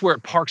 but that's where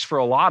it parks for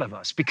a lot of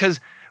us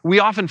because we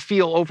often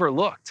feel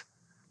overlooked.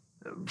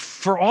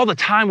 For all the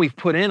time we've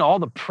put in, all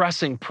the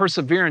pressing,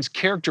 perseverance,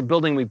 character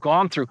building we've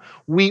gone through,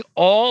 we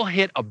all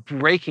hit a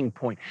breaking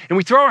point and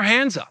we throw our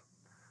hands up.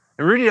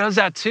 And Rudy does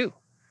that too.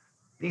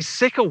 He's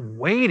sick of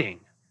waiting,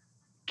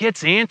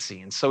 gets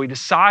antsy, and so he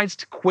decides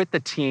to quit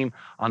the team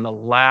on the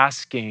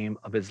last game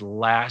of his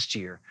last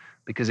year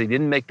because he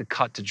didn't make the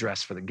cut to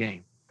dress for the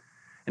game.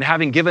 And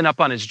having given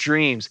up on his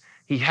dreams,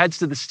 he heads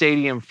to the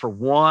stadium for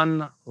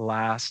one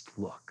last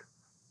look.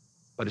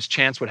 But his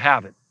chance would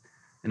have it.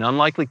 An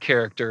unlikely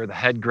character, the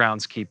head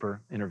groundskeeper,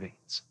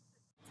 intervenes.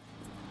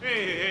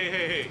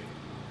 Hey.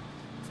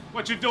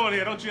 What you doing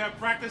here? Don't you have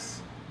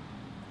practice?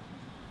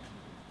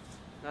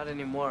 Not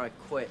anymore, I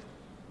quit.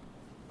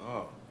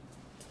 Oh.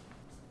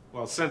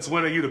 Well, since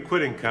when are you the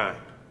quitting kind?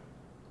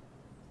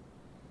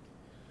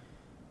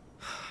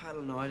 I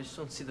don't know, I just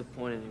don't see the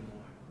point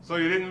anymore. So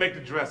you didn't make the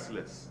dress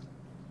list.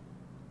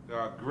 There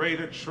are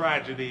greater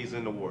tragedies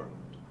in the world.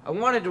 I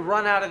wanted to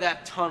run out of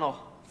that tunnel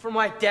for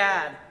my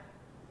dad.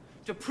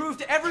 To prove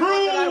to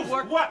everyone that I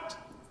worked... what?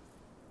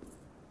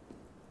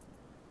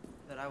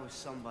 That I was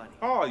somebody.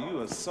 Oh,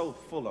 you are so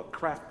full of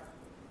crap.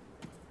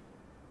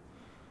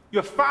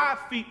 You're 5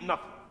 feet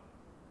nothing.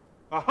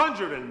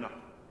 100 and nothing.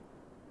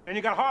 And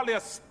you got hardly a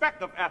speck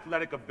of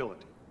athletic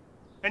ability.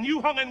 And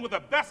you hung in with the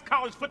best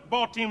college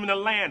football team in the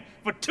land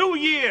for 2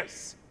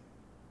 years.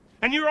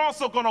 And you're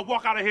also gonna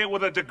walk out of here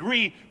with a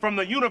degree from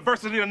the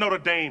University of Notre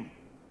Dame.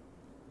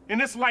 In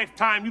this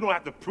lifetime, you don't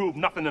have to prove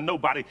nothing to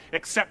nobody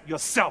except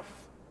yourself.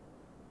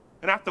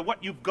 And after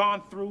what you've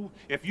gone through,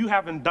 if you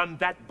haven't done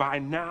that by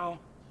now,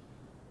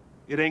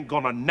 it ain't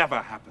gonna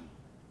never happen.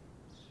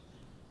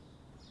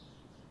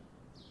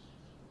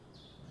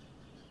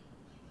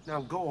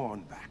 Now go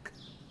on back.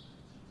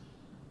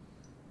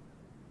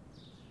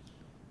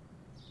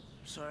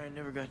 I'm sorry I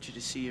never got you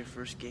to see your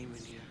first game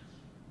in here.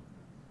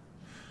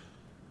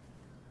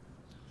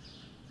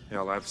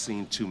 Hell, I've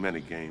seen too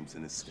many games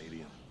in this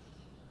stadium.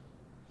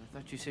 I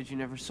thought you said you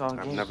never saw a game.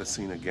 I've never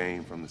seen a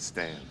game from the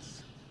stands.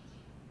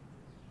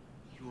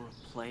 You were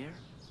a player?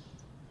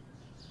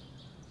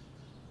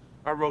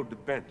 I rode the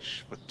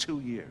bench for 2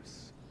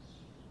 years.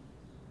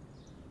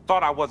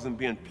 Thought I wasn't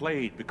being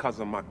played because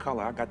of my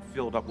color. I got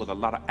filled up with a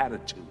lot of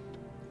attitude.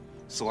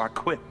 So I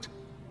quit.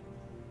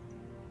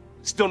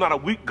 Still not a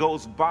week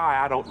goes by,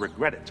 I don't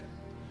regret it.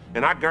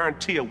 And I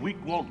guarantee a week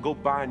won't go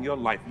by in your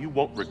life you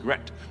won't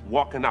regret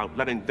walking out,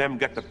 letting them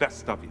get the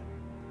best of you.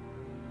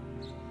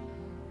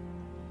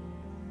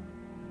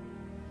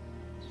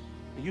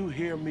 You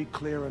hear me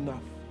clear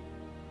enough?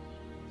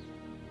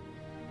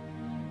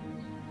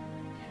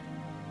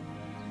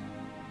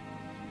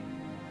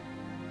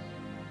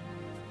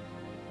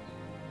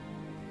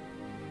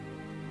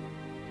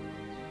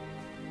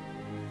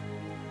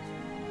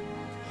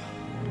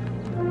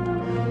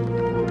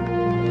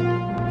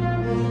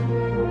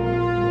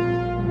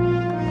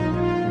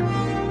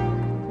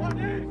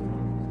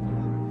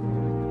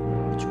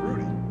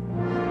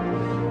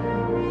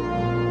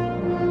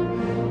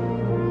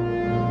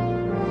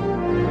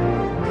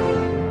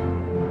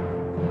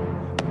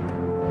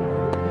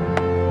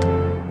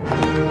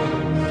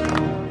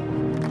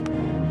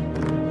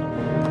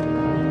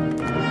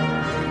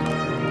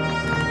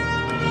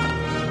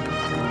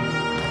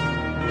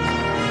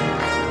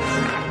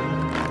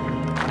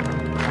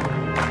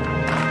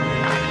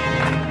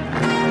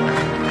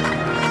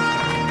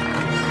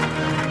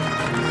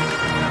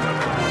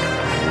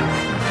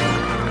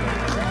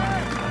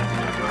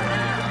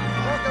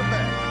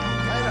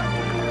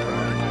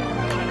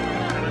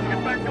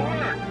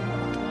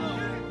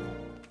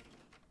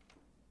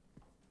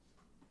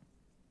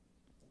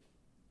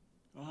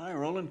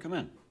 Gentlemen, come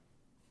in.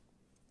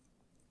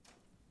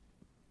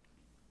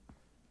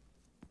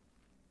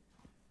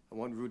 I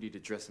want Rudy to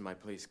dress in my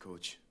place,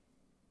 Coach.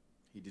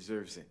 He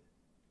deserves it.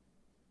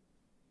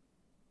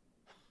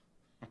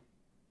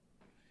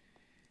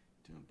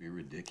 Don't be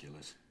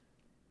ridiculous.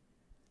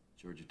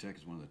 Georgia Tech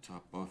is one of the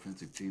top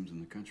offensive teams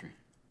in the country.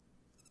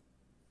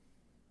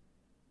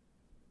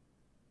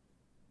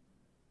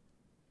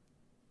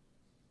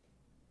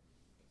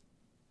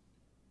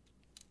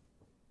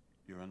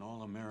 You're an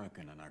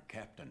All-American and our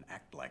captain.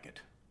 Act like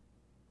it.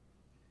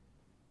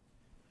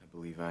 I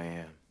believe I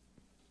am.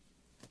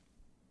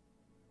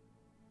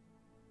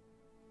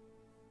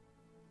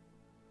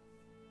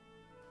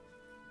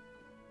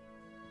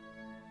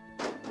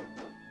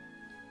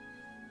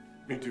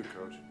 Me too,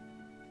 Coach.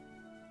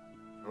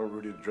 I want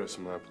Rudy to dress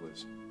in my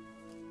place.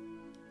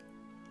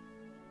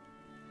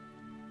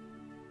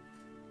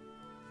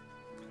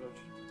 Coach,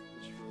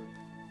 this is for Rudy.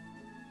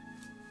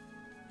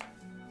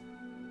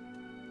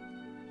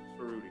 It's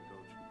for Rudy,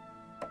 Coach.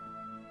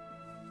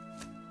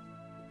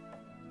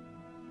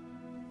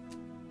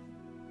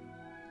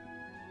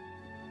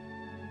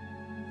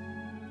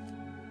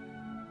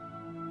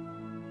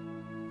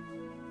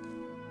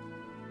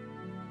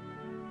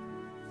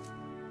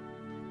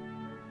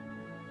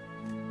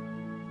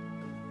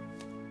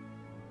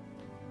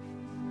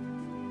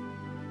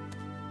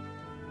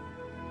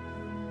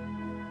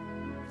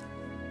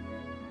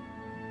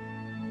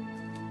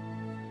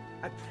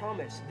 I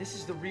promise, this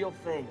is the real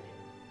thing.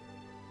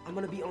 I'm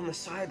gonna be on the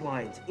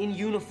sidelines, in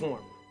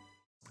uniform.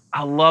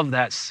 I love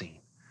that scene.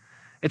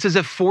 It's as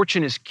if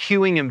fortune is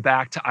cueing him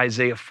back to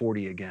Isaiah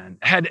 40 again.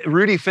 Had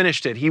Rudy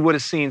finished it, he would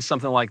have seen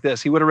something like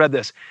this. He would have read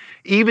this.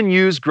 Even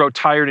youths grow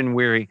tired and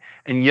weary,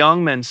 and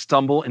young men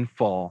stumble and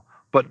fall.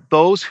 But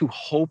those who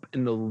hope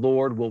in the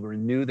Lord will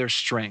renew their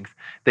strength.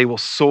 They will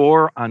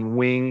soar on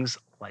wings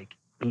like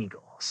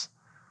eagles.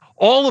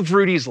 All of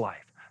Rudy's life,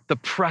 the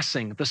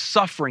pressing, the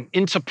suffering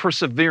into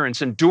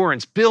perseverance,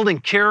 endurance, building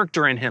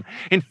character in him,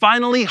 and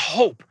finally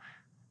hope.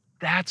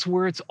 That's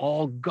where it's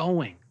all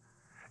going.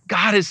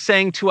 God is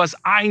saying to us,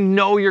 I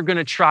know you're going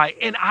to try,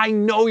 and I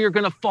know you're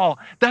going to fall.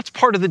 That's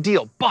part of the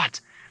deal. But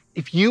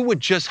if you would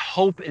just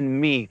hope in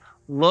me,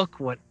 look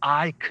what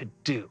I could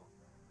do.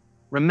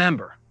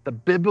 Remember, the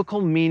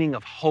biblical meaning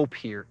of hope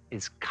here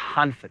is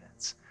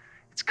confidence.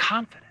 It's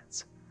confidence.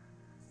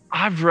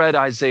 I've read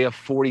Isaiah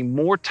 40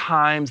 more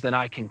times than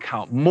I can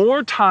count,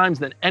 more times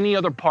than any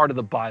other part of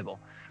the Bible.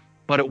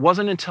 But it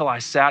wasn't until I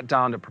sat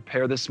down to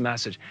prepare this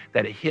message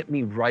that it hit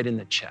me right in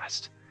the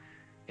chest.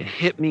 It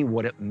hit me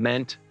what it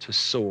meant to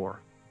soar.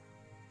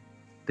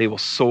 They will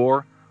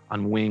soar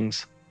on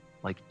wings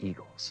like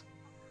eagles.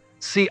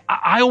 See,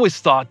 I always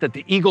thought that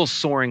the eagle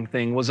soaring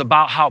thing was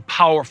about how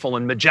powerful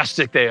and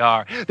majestic they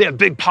are. They have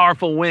big,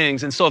 powerful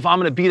wings. And so if I'm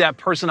going to be that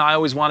person I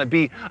always want to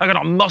be, I got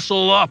to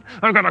muscle up.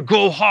 I got to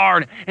go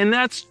hard. And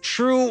that's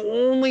true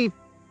only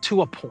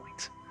to a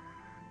point.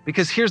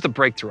 Because here's the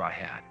breakthrough I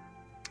had.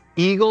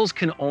 Eagles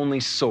can only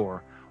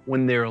soar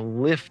when they're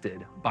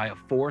lifted by a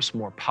force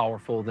more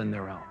powerful than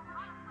their own.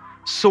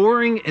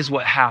 Soaring is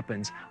what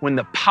happens when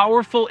the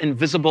powerful,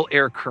 invisible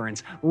air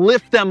currents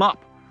lift them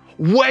up,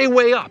 way,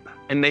 way up,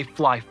 and they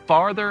fly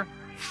farther,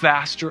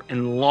 faster,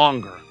 and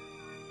longer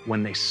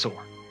when they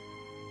soar.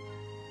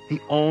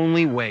 The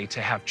only way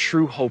to have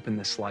true hope in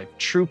this life,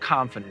 true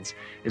confidence,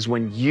 is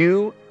when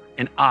you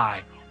and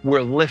I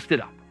were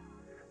lifted up,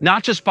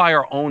 not just by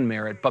our own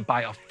merit, but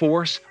by a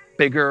force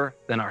bigger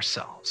than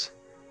ourselves.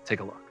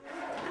 Take a look.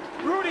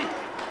 Rudy!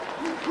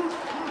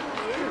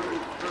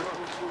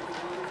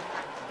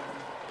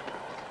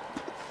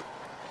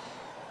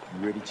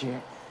 You ready,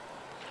 champ?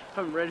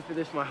 I'm ready for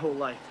this my whole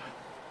life.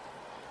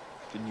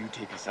 Then you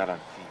take us out on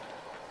feet.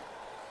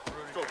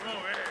 Go. Come on,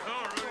 man. Come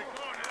on, Rudy.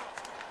 Come on now.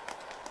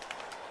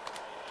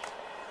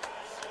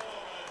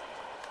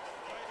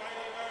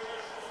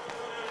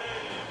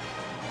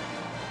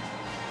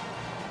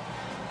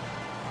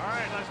 All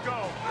right, let's go.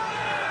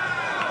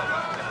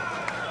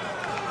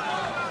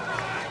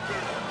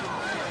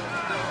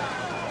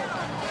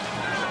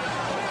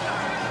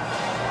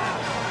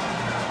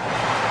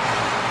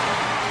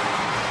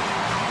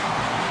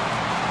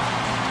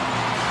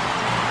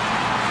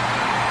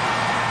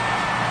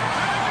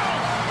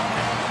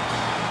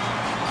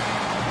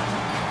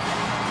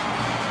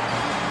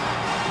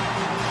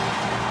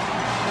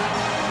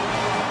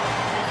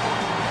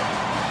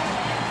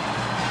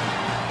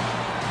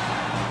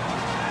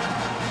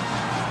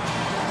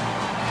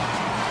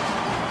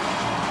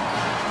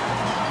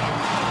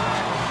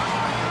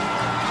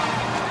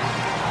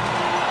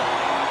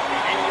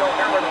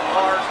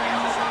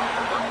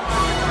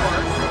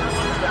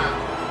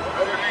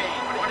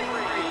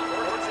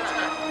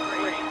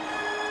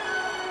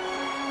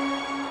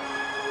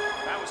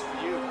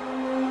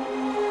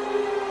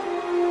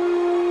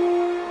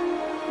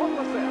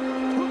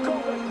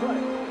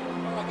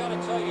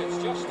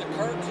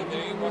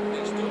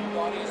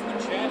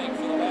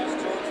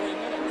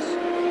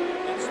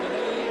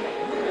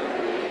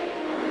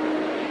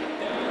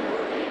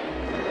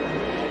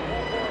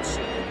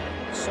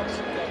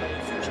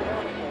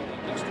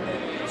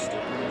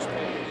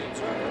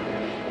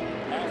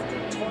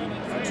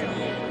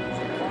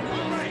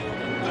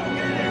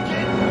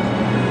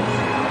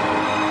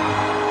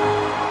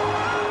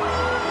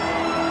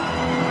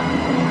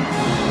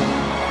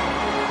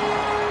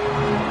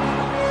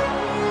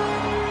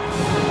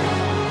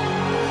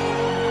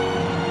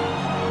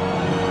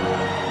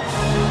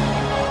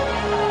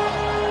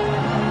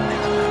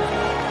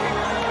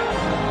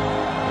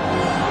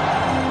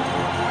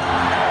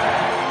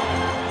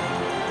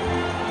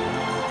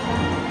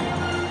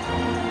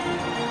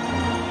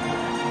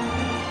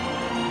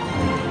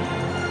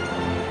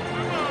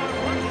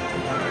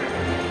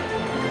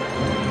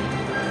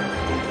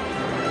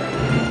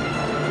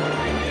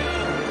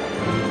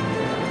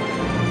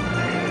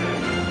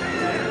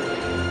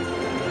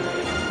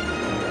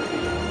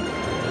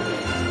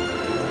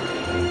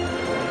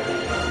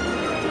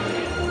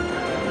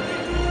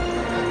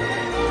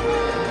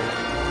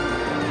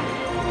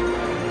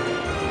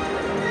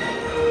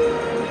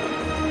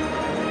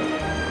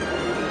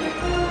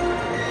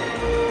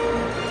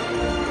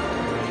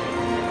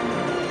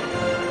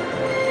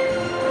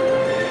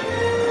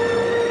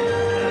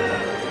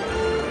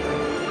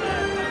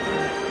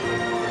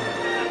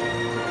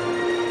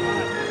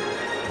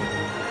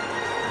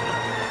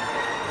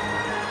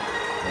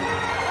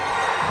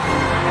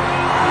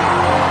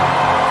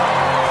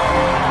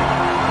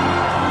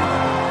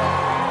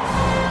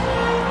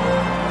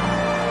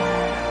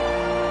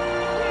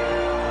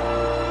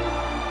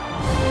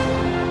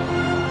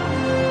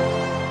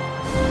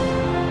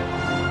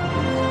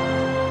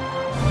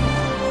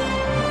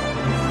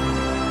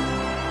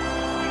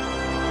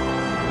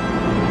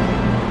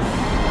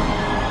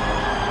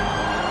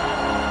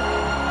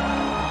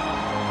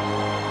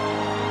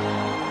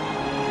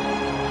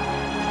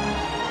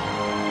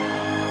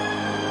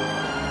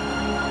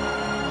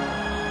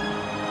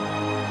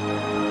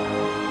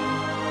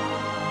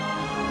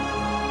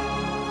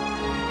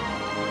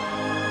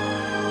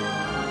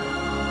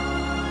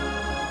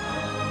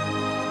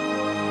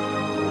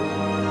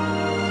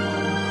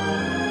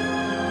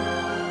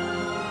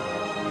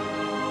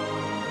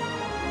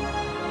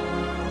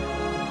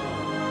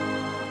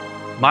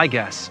 My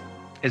guess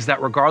is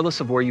that regardless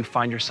of where you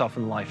find yourself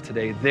in life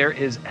today, there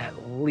is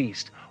at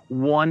least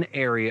one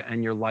area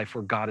in your life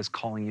where God is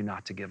calling you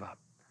not to give up.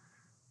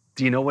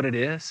 Do you know what it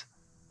is?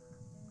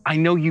 I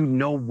know you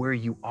know where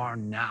you are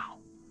now.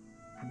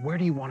 Where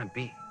do you want to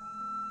be?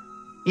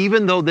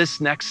 Even though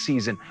this next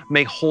season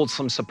may hold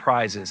some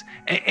surprises,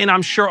 and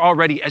I'm sure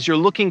already as you're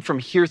looking from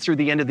here through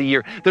the end of the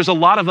year, there's a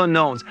lot of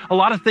unknowns, a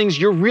lot of things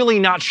you're really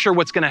not sure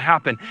what's going to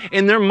happen.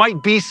 And there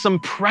might be some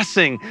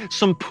pressing,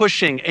 some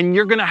pushing, and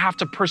you're going to have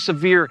to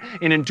persevere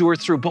and endure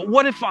through. But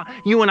what if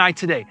you and I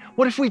today,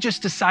 what if we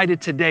just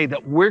decided today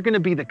that we're going to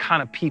be the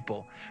kind of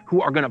people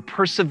who are going to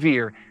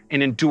persevere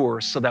and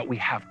endure so that we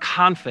have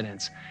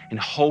confidence and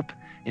hope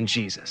in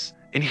Jesus?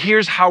 And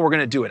here's how we're going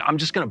to do it. I'm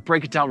just going to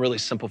break it down really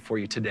simple for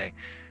you today.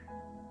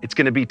 It's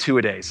going to be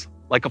 2-a-days,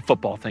 like a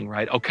football thing,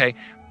 right? Okay,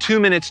 2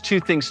 minutes,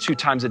 2 things, 2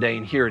 times a day,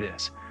 and here it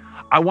is.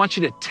 I want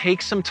you to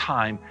take some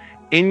time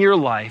in your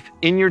life,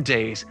 in your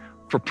days,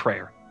 for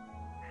prayer.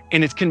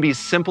 And it can be as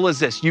simple as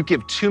this. You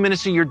give 2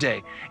 minutes of your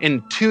day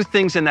and 2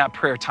 things in that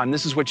prayer time.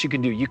 This is what you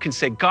can do. You can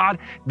say, God,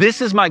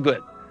 this is my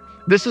good.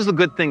 This is the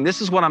good thing.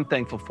 This is what I'm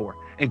thankful for.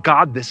 And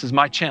God, this is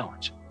my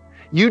challenge.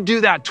 You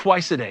do that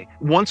twice a day.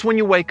 Once when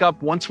you wake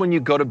up, once when you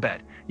go to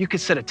bed. You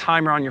could set a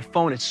timer on your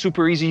phone. It's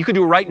super easy. You could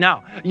do it right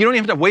now. You don't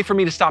even have to wait for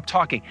me to stop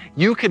talking.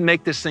 You can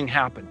make this thing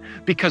happen.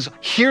 Because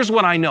here's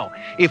what I know.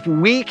 If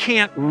we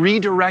can't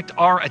redirect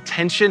our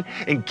attention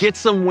and get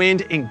some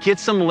wind and get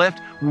some lift,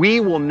 we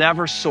will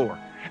never soar.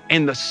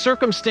 And the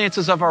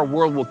circumstances of our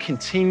world will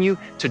continue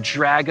to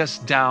drag us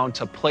down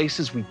to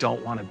places we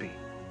don't want to be.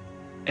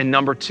 And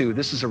number 2,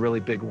 this is a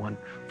really big one.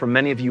 For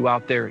many of you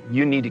out there,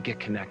 you need to get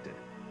connected.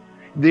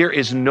 There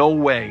is no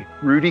way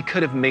Rudy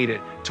could have made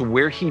it to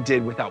where he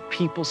did without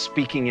people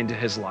speaking into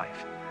his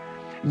life.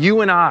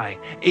 You and I,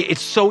 it's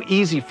so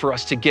easy for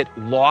us to get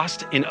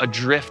lost and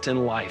adrift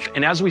in life.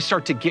 And as we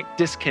start to get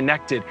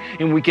disconnected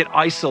and we get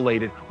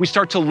isolated, we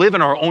start to live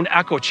in our own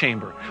echo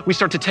chamber. We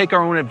start to take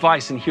our own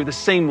advice and hear the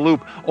same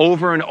loop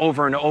over and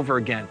over and over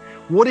again.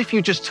 What if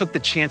you just took the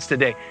chance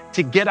today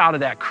to get out of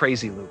that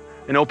crazy loop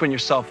and open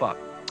yourself up?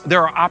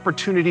 There are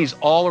opportunities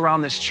all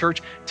around this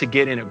church to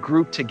get in a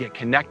group, to get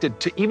connected,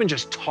 to even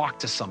just talk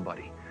to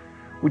somebody.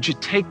 Would you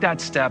take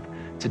that step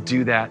to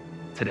do that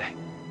today?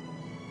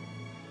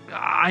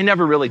 I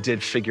never really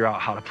did figure out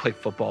how to play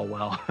football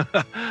well.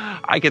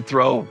 I could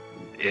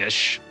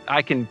throw-ish.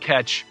 I can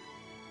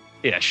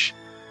catch-ish.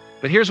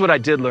 But here's what I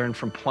did learn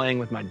from playing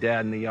with my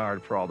dad in the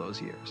yard for all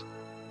those years.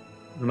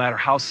 No matter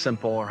how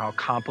simple or how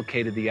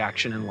complicated the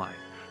action in life,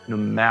 no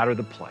matter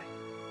the play,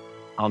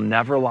 I'll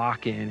never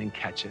lock in and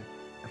catch it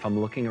if I'm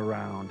looking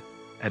around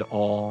at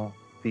all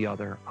the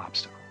other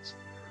obstacles.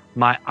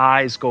 My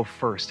eyes go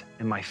first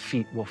and my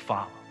feet will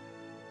follow.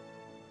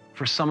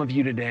 For some of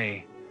you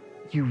today,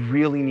 you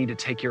really need to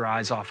take your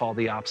eyes off all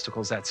the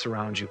obstacles that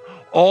surround you,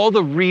 all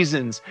the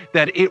reasons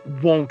that it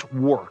won't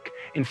work,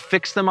 and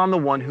fix them on the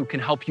one who can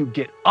help you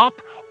get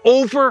up,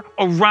 over,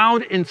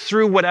 around, and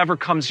through whatever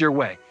comes your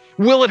way.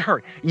 Will it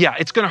hurt? Yeah,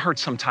 it's going to hurt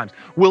sometimes.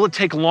 Will it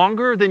take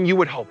longer than you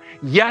would hope?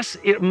 Yes,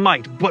 it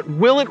might. But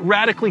will it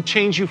radically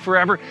change you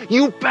forever?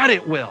 You bet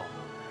it will.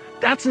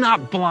 That's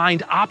not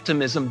blind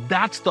optimism.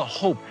 That's the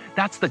hope.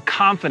 That's the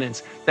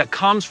confidence that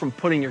comes from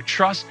putting your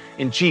trust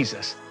in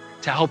Jesus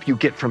to help you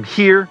get from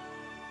here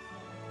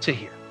to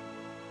here.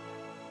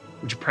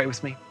 Would you pray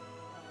with me?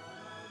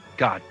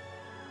 God,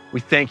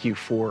 we thank you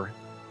for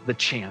the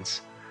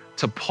chance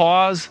to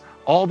pause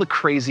all the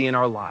crazy in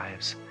our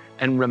lives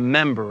and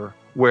remember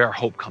where our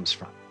hope comes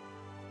from.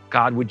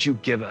 God, would you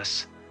give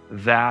us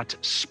that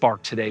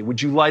spark today?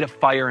 Would you light a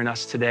fire in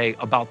us today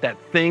about that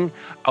thing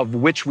of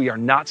which we are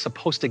not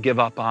supposed to give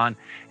up on,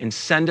 and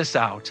send us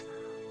out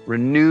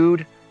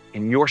renewed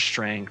in your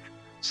strength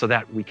so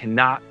that we can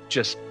not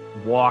just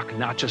walk,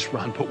 not just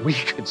run, but we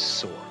could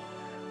soar.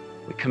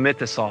 We commit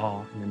this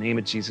all in the name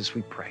of Jesus,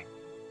 we pray.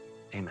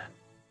 Amen.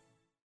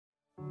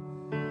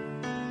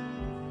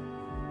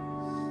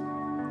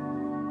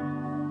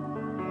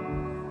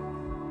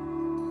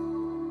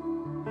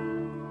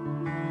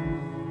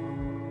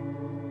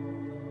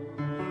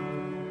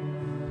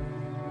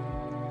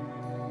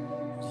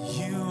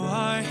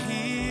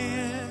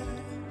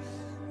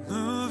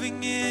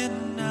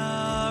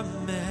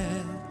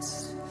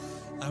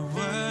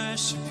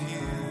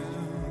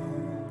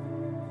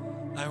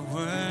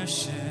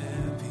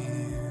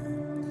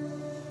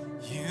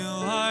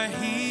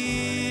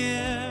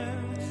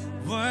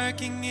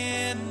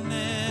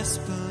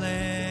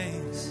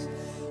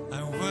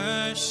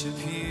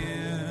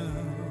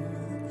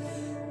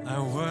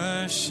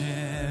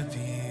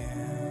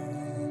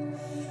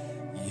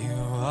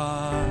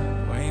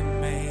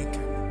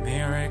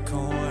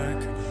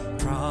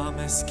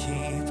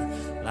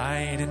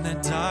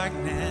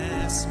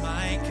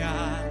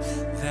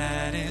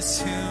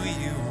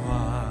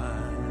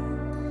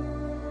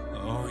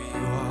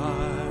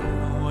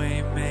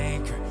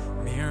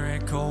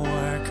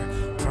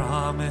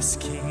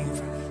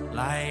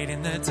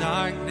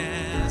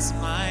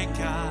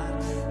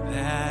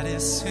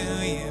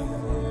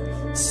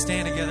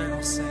 Stand together and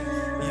we'll sing.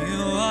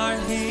 You are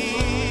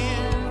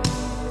here,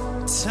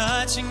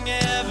 touching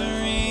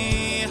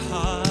every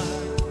heart.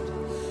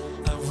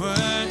 I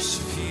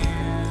worship you.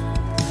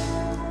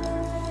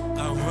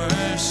 I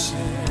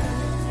worship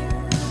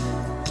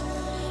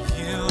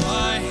you. You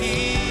are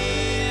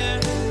here,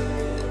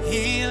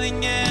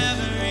 healing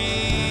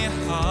every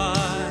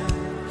heart.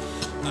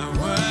 I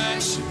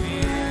worship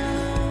you.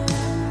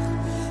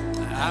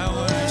 I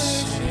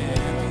worship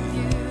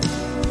you.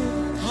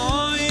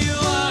 Oh, you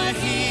are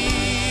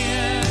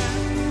here,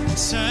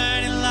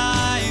 turning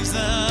lives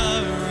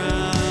around.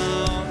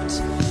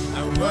 I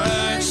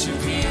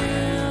worship you.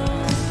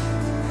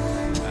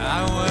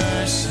 I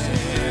worship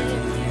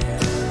you.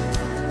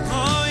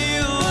 Oh,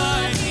 you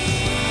are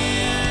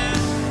here,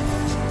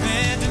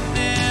 mending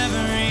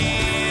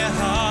every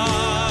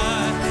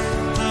heart.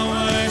 I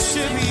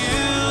worship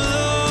you,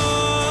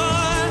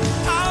 Lord.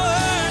 I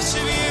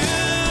worship you,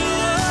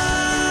 Lord.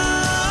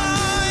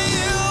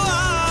 You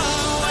are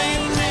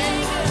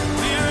waymaker,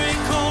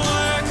 miracle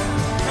worker,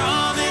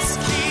 promise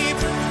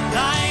keeper,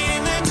 light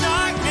in the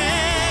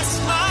darkness.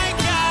 My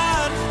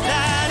God,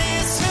 that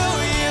is who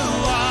you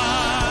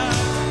are.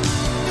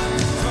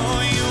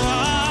 Oh, you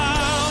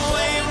are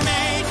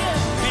waymaker,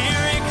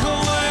 miracle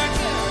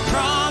worker,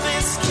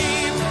 promise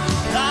keeper,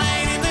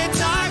 light in the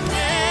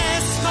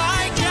darkness.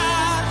 My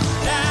God,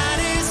 that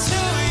is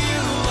who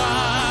you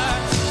are.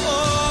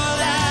 Oh,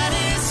 that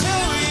is who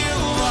you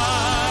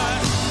are.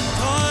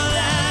 Oh,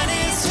 that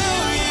is who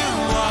you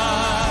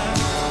are.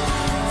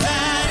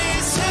 That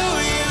is who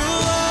you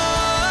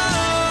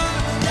are.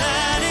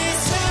 That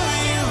is who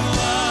you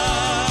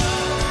are.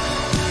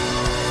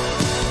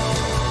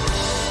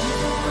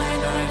 Even when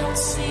I don't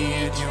see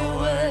it, you're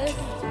working.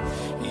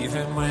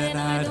 Even when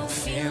I don't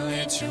feel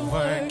it, you're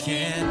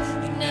working.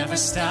 You never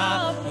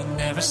stop. You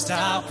never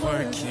stop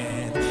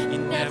working. You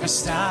never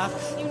stop.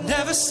 You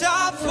never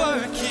stop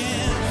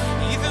working.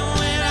 Even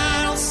when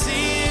I don't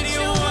see it,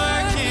 you're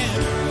working.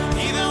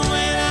 Even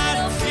when I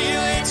don't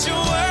feel it,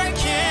 you're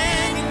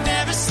working. You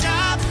never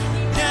stop.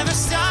 You never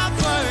stop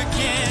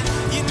working.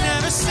 You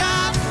never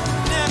stop.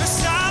 Never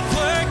stop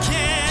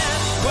working.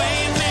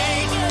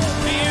 Waymaker,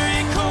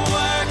 miracle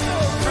worker,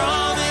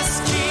 promise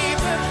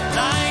keeper,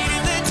 light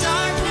in the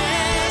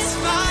darkness.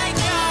 My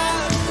God,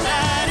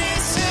 that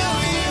is who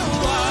you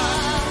are.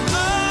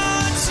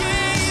 Oh,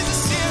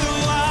 Jesus, you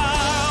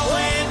are.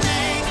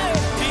 Waymaker,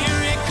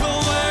 miracle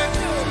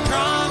worker,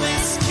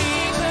 promise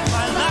keeper,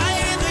 my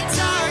light in the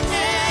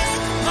darkness.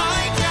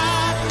 My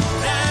God,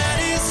 that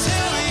is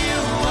who you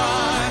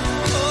are.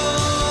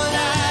 Oh,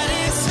 that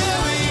is who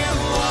you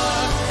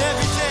are.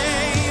 Every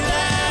day,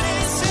 that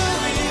is who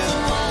you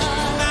are.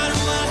 No matter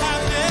what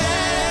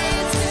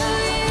happens,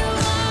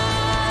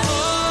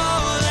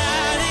 oh,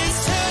 that is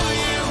who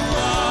you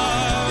are.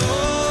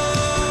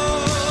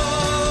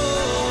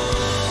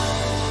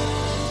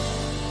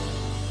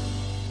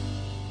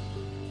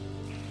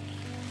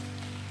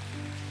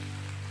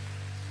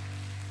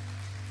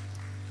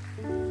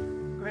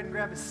 Go ahead and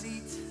grab a seat.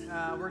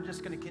 We're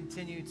just going to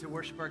continue to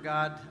worship our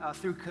God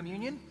through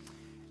communion.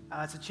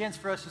 It's a chance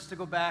for us just to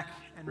go back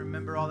and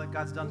remember all that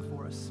God's done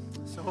for us.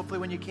 So hopefully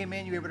when you came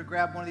in, you were able to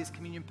grab one of these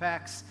communion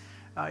packs.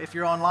 If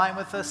you're online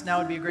with us, now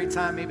would be a great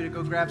time maybe to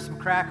go grab some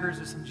crackers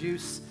or some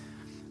juice.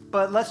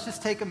 But let's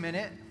just take a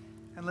minute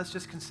and let's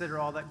just consider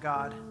all that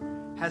God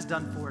has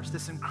done for us.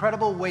 This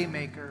incredible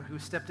waymaker who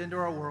stepped into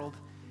our world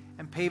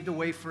and paved a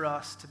way for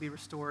us to be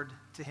restored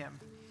to him.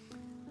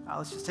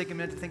 Let's just take a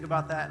minute to think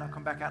about that, and I'll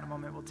come back out in a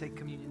moment. We'll take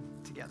communion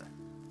together.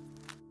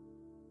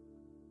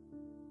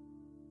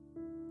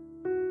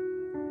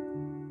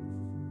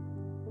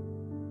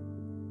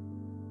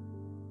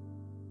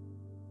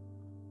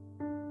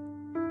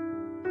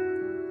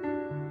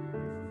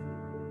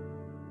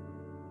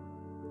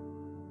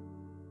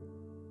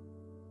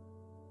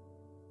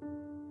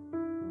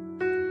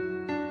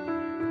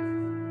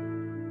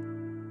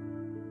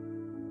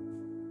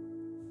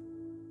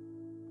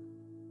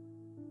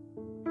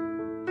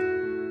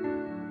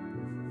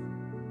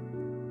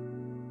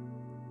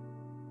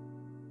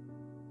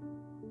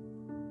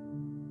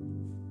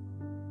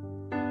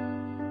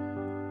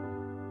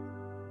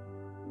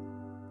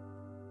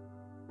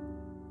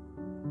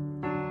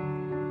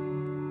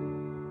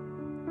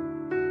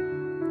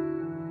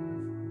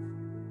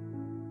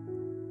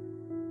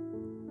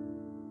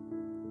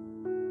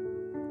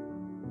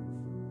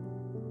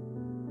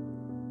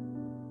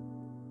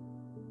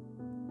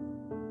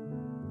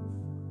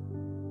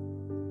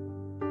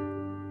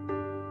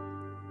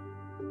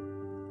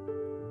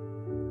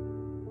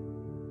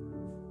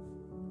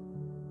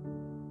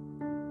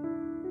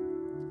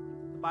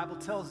 The Bible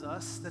tells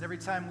us that every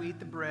time we eat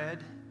the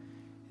bread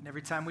and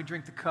every time we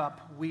drink the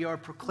cup, we are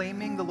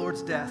proclaiming the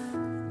Lord's death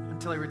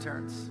until he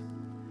returns.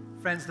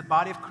 Friends, the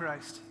body of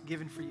Christ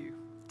given for you.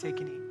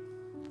 Take and eat.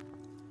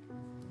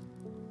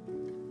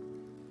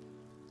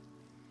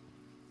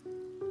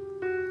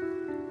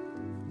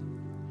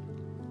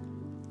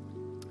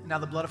 Now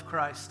the blood of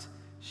Christ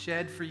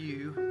shed for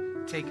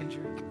you. Take and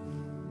drink.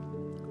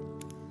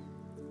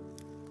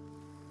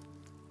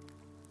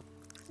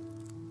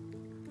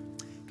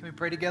 Can we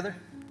pray together?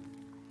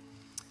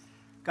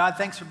 God,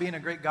 thanks for being a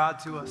great God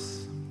to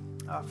us,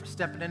 for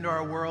stepping into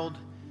our world,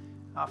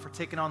 for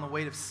taking on the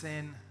weight of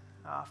sin,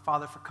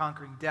 Father, for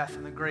conquering death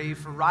and the grave,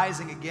 for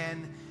rising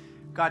again,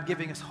 God,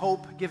 giving us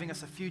hope, giving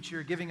us a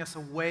future, giving us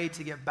a way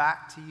to get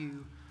back to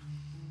you.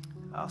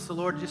 So,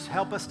 Lord, just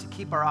help us to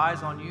keep our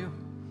eyes on you.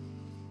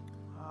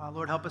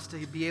 Lord, help us to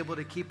be able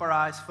to keep our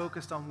eyes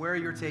focused on where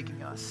you're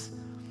taking us.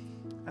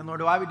 And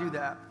Lord, why we do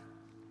that?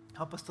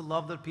 Help us to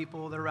love the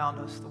people that are around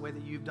us the way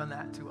that you've done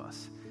that to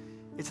us.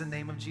 It's in the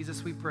name of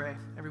Jesus we pray.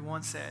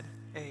 Everyone said,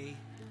 amen.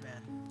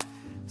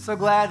 So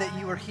glad that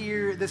you are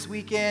here this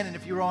weekend, and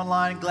if you were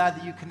online, glad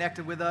that you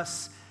connected with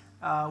us.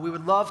 We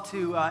would love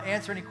to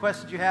answer any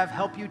questions you have,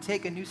 help you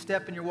take a new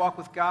step in your walk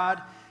with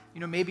God. You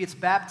know, maybe it's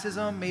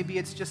baptism, maybe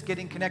it's just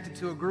getting connected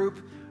to a group,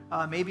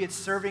 maybe it's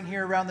serving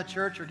here around the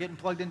church or getting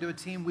plugged into a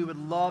team. We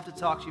would love to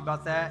talk to you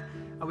about that.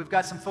 We've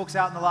got some folks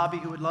out in the lobby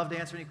who would love to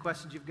answer any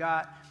questions you've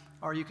got,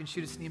 or you can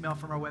shoot us an email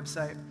from our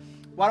website.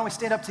 Why don't we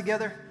stand up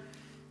together?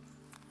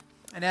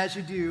 And as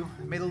you do,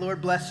 may the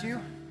Lord bless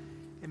you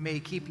and may he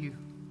keep you.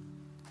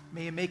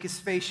 May he make his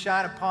face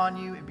shine upon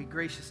you and be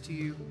gracious to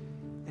you.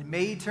 And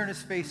may he turn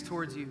his face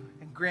towards you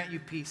and grant you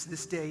peace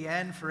this day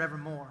and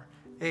forevermore.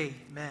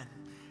 Amen.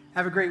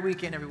 Have a great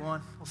weekend,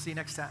 everyone. We'll see you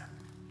next time.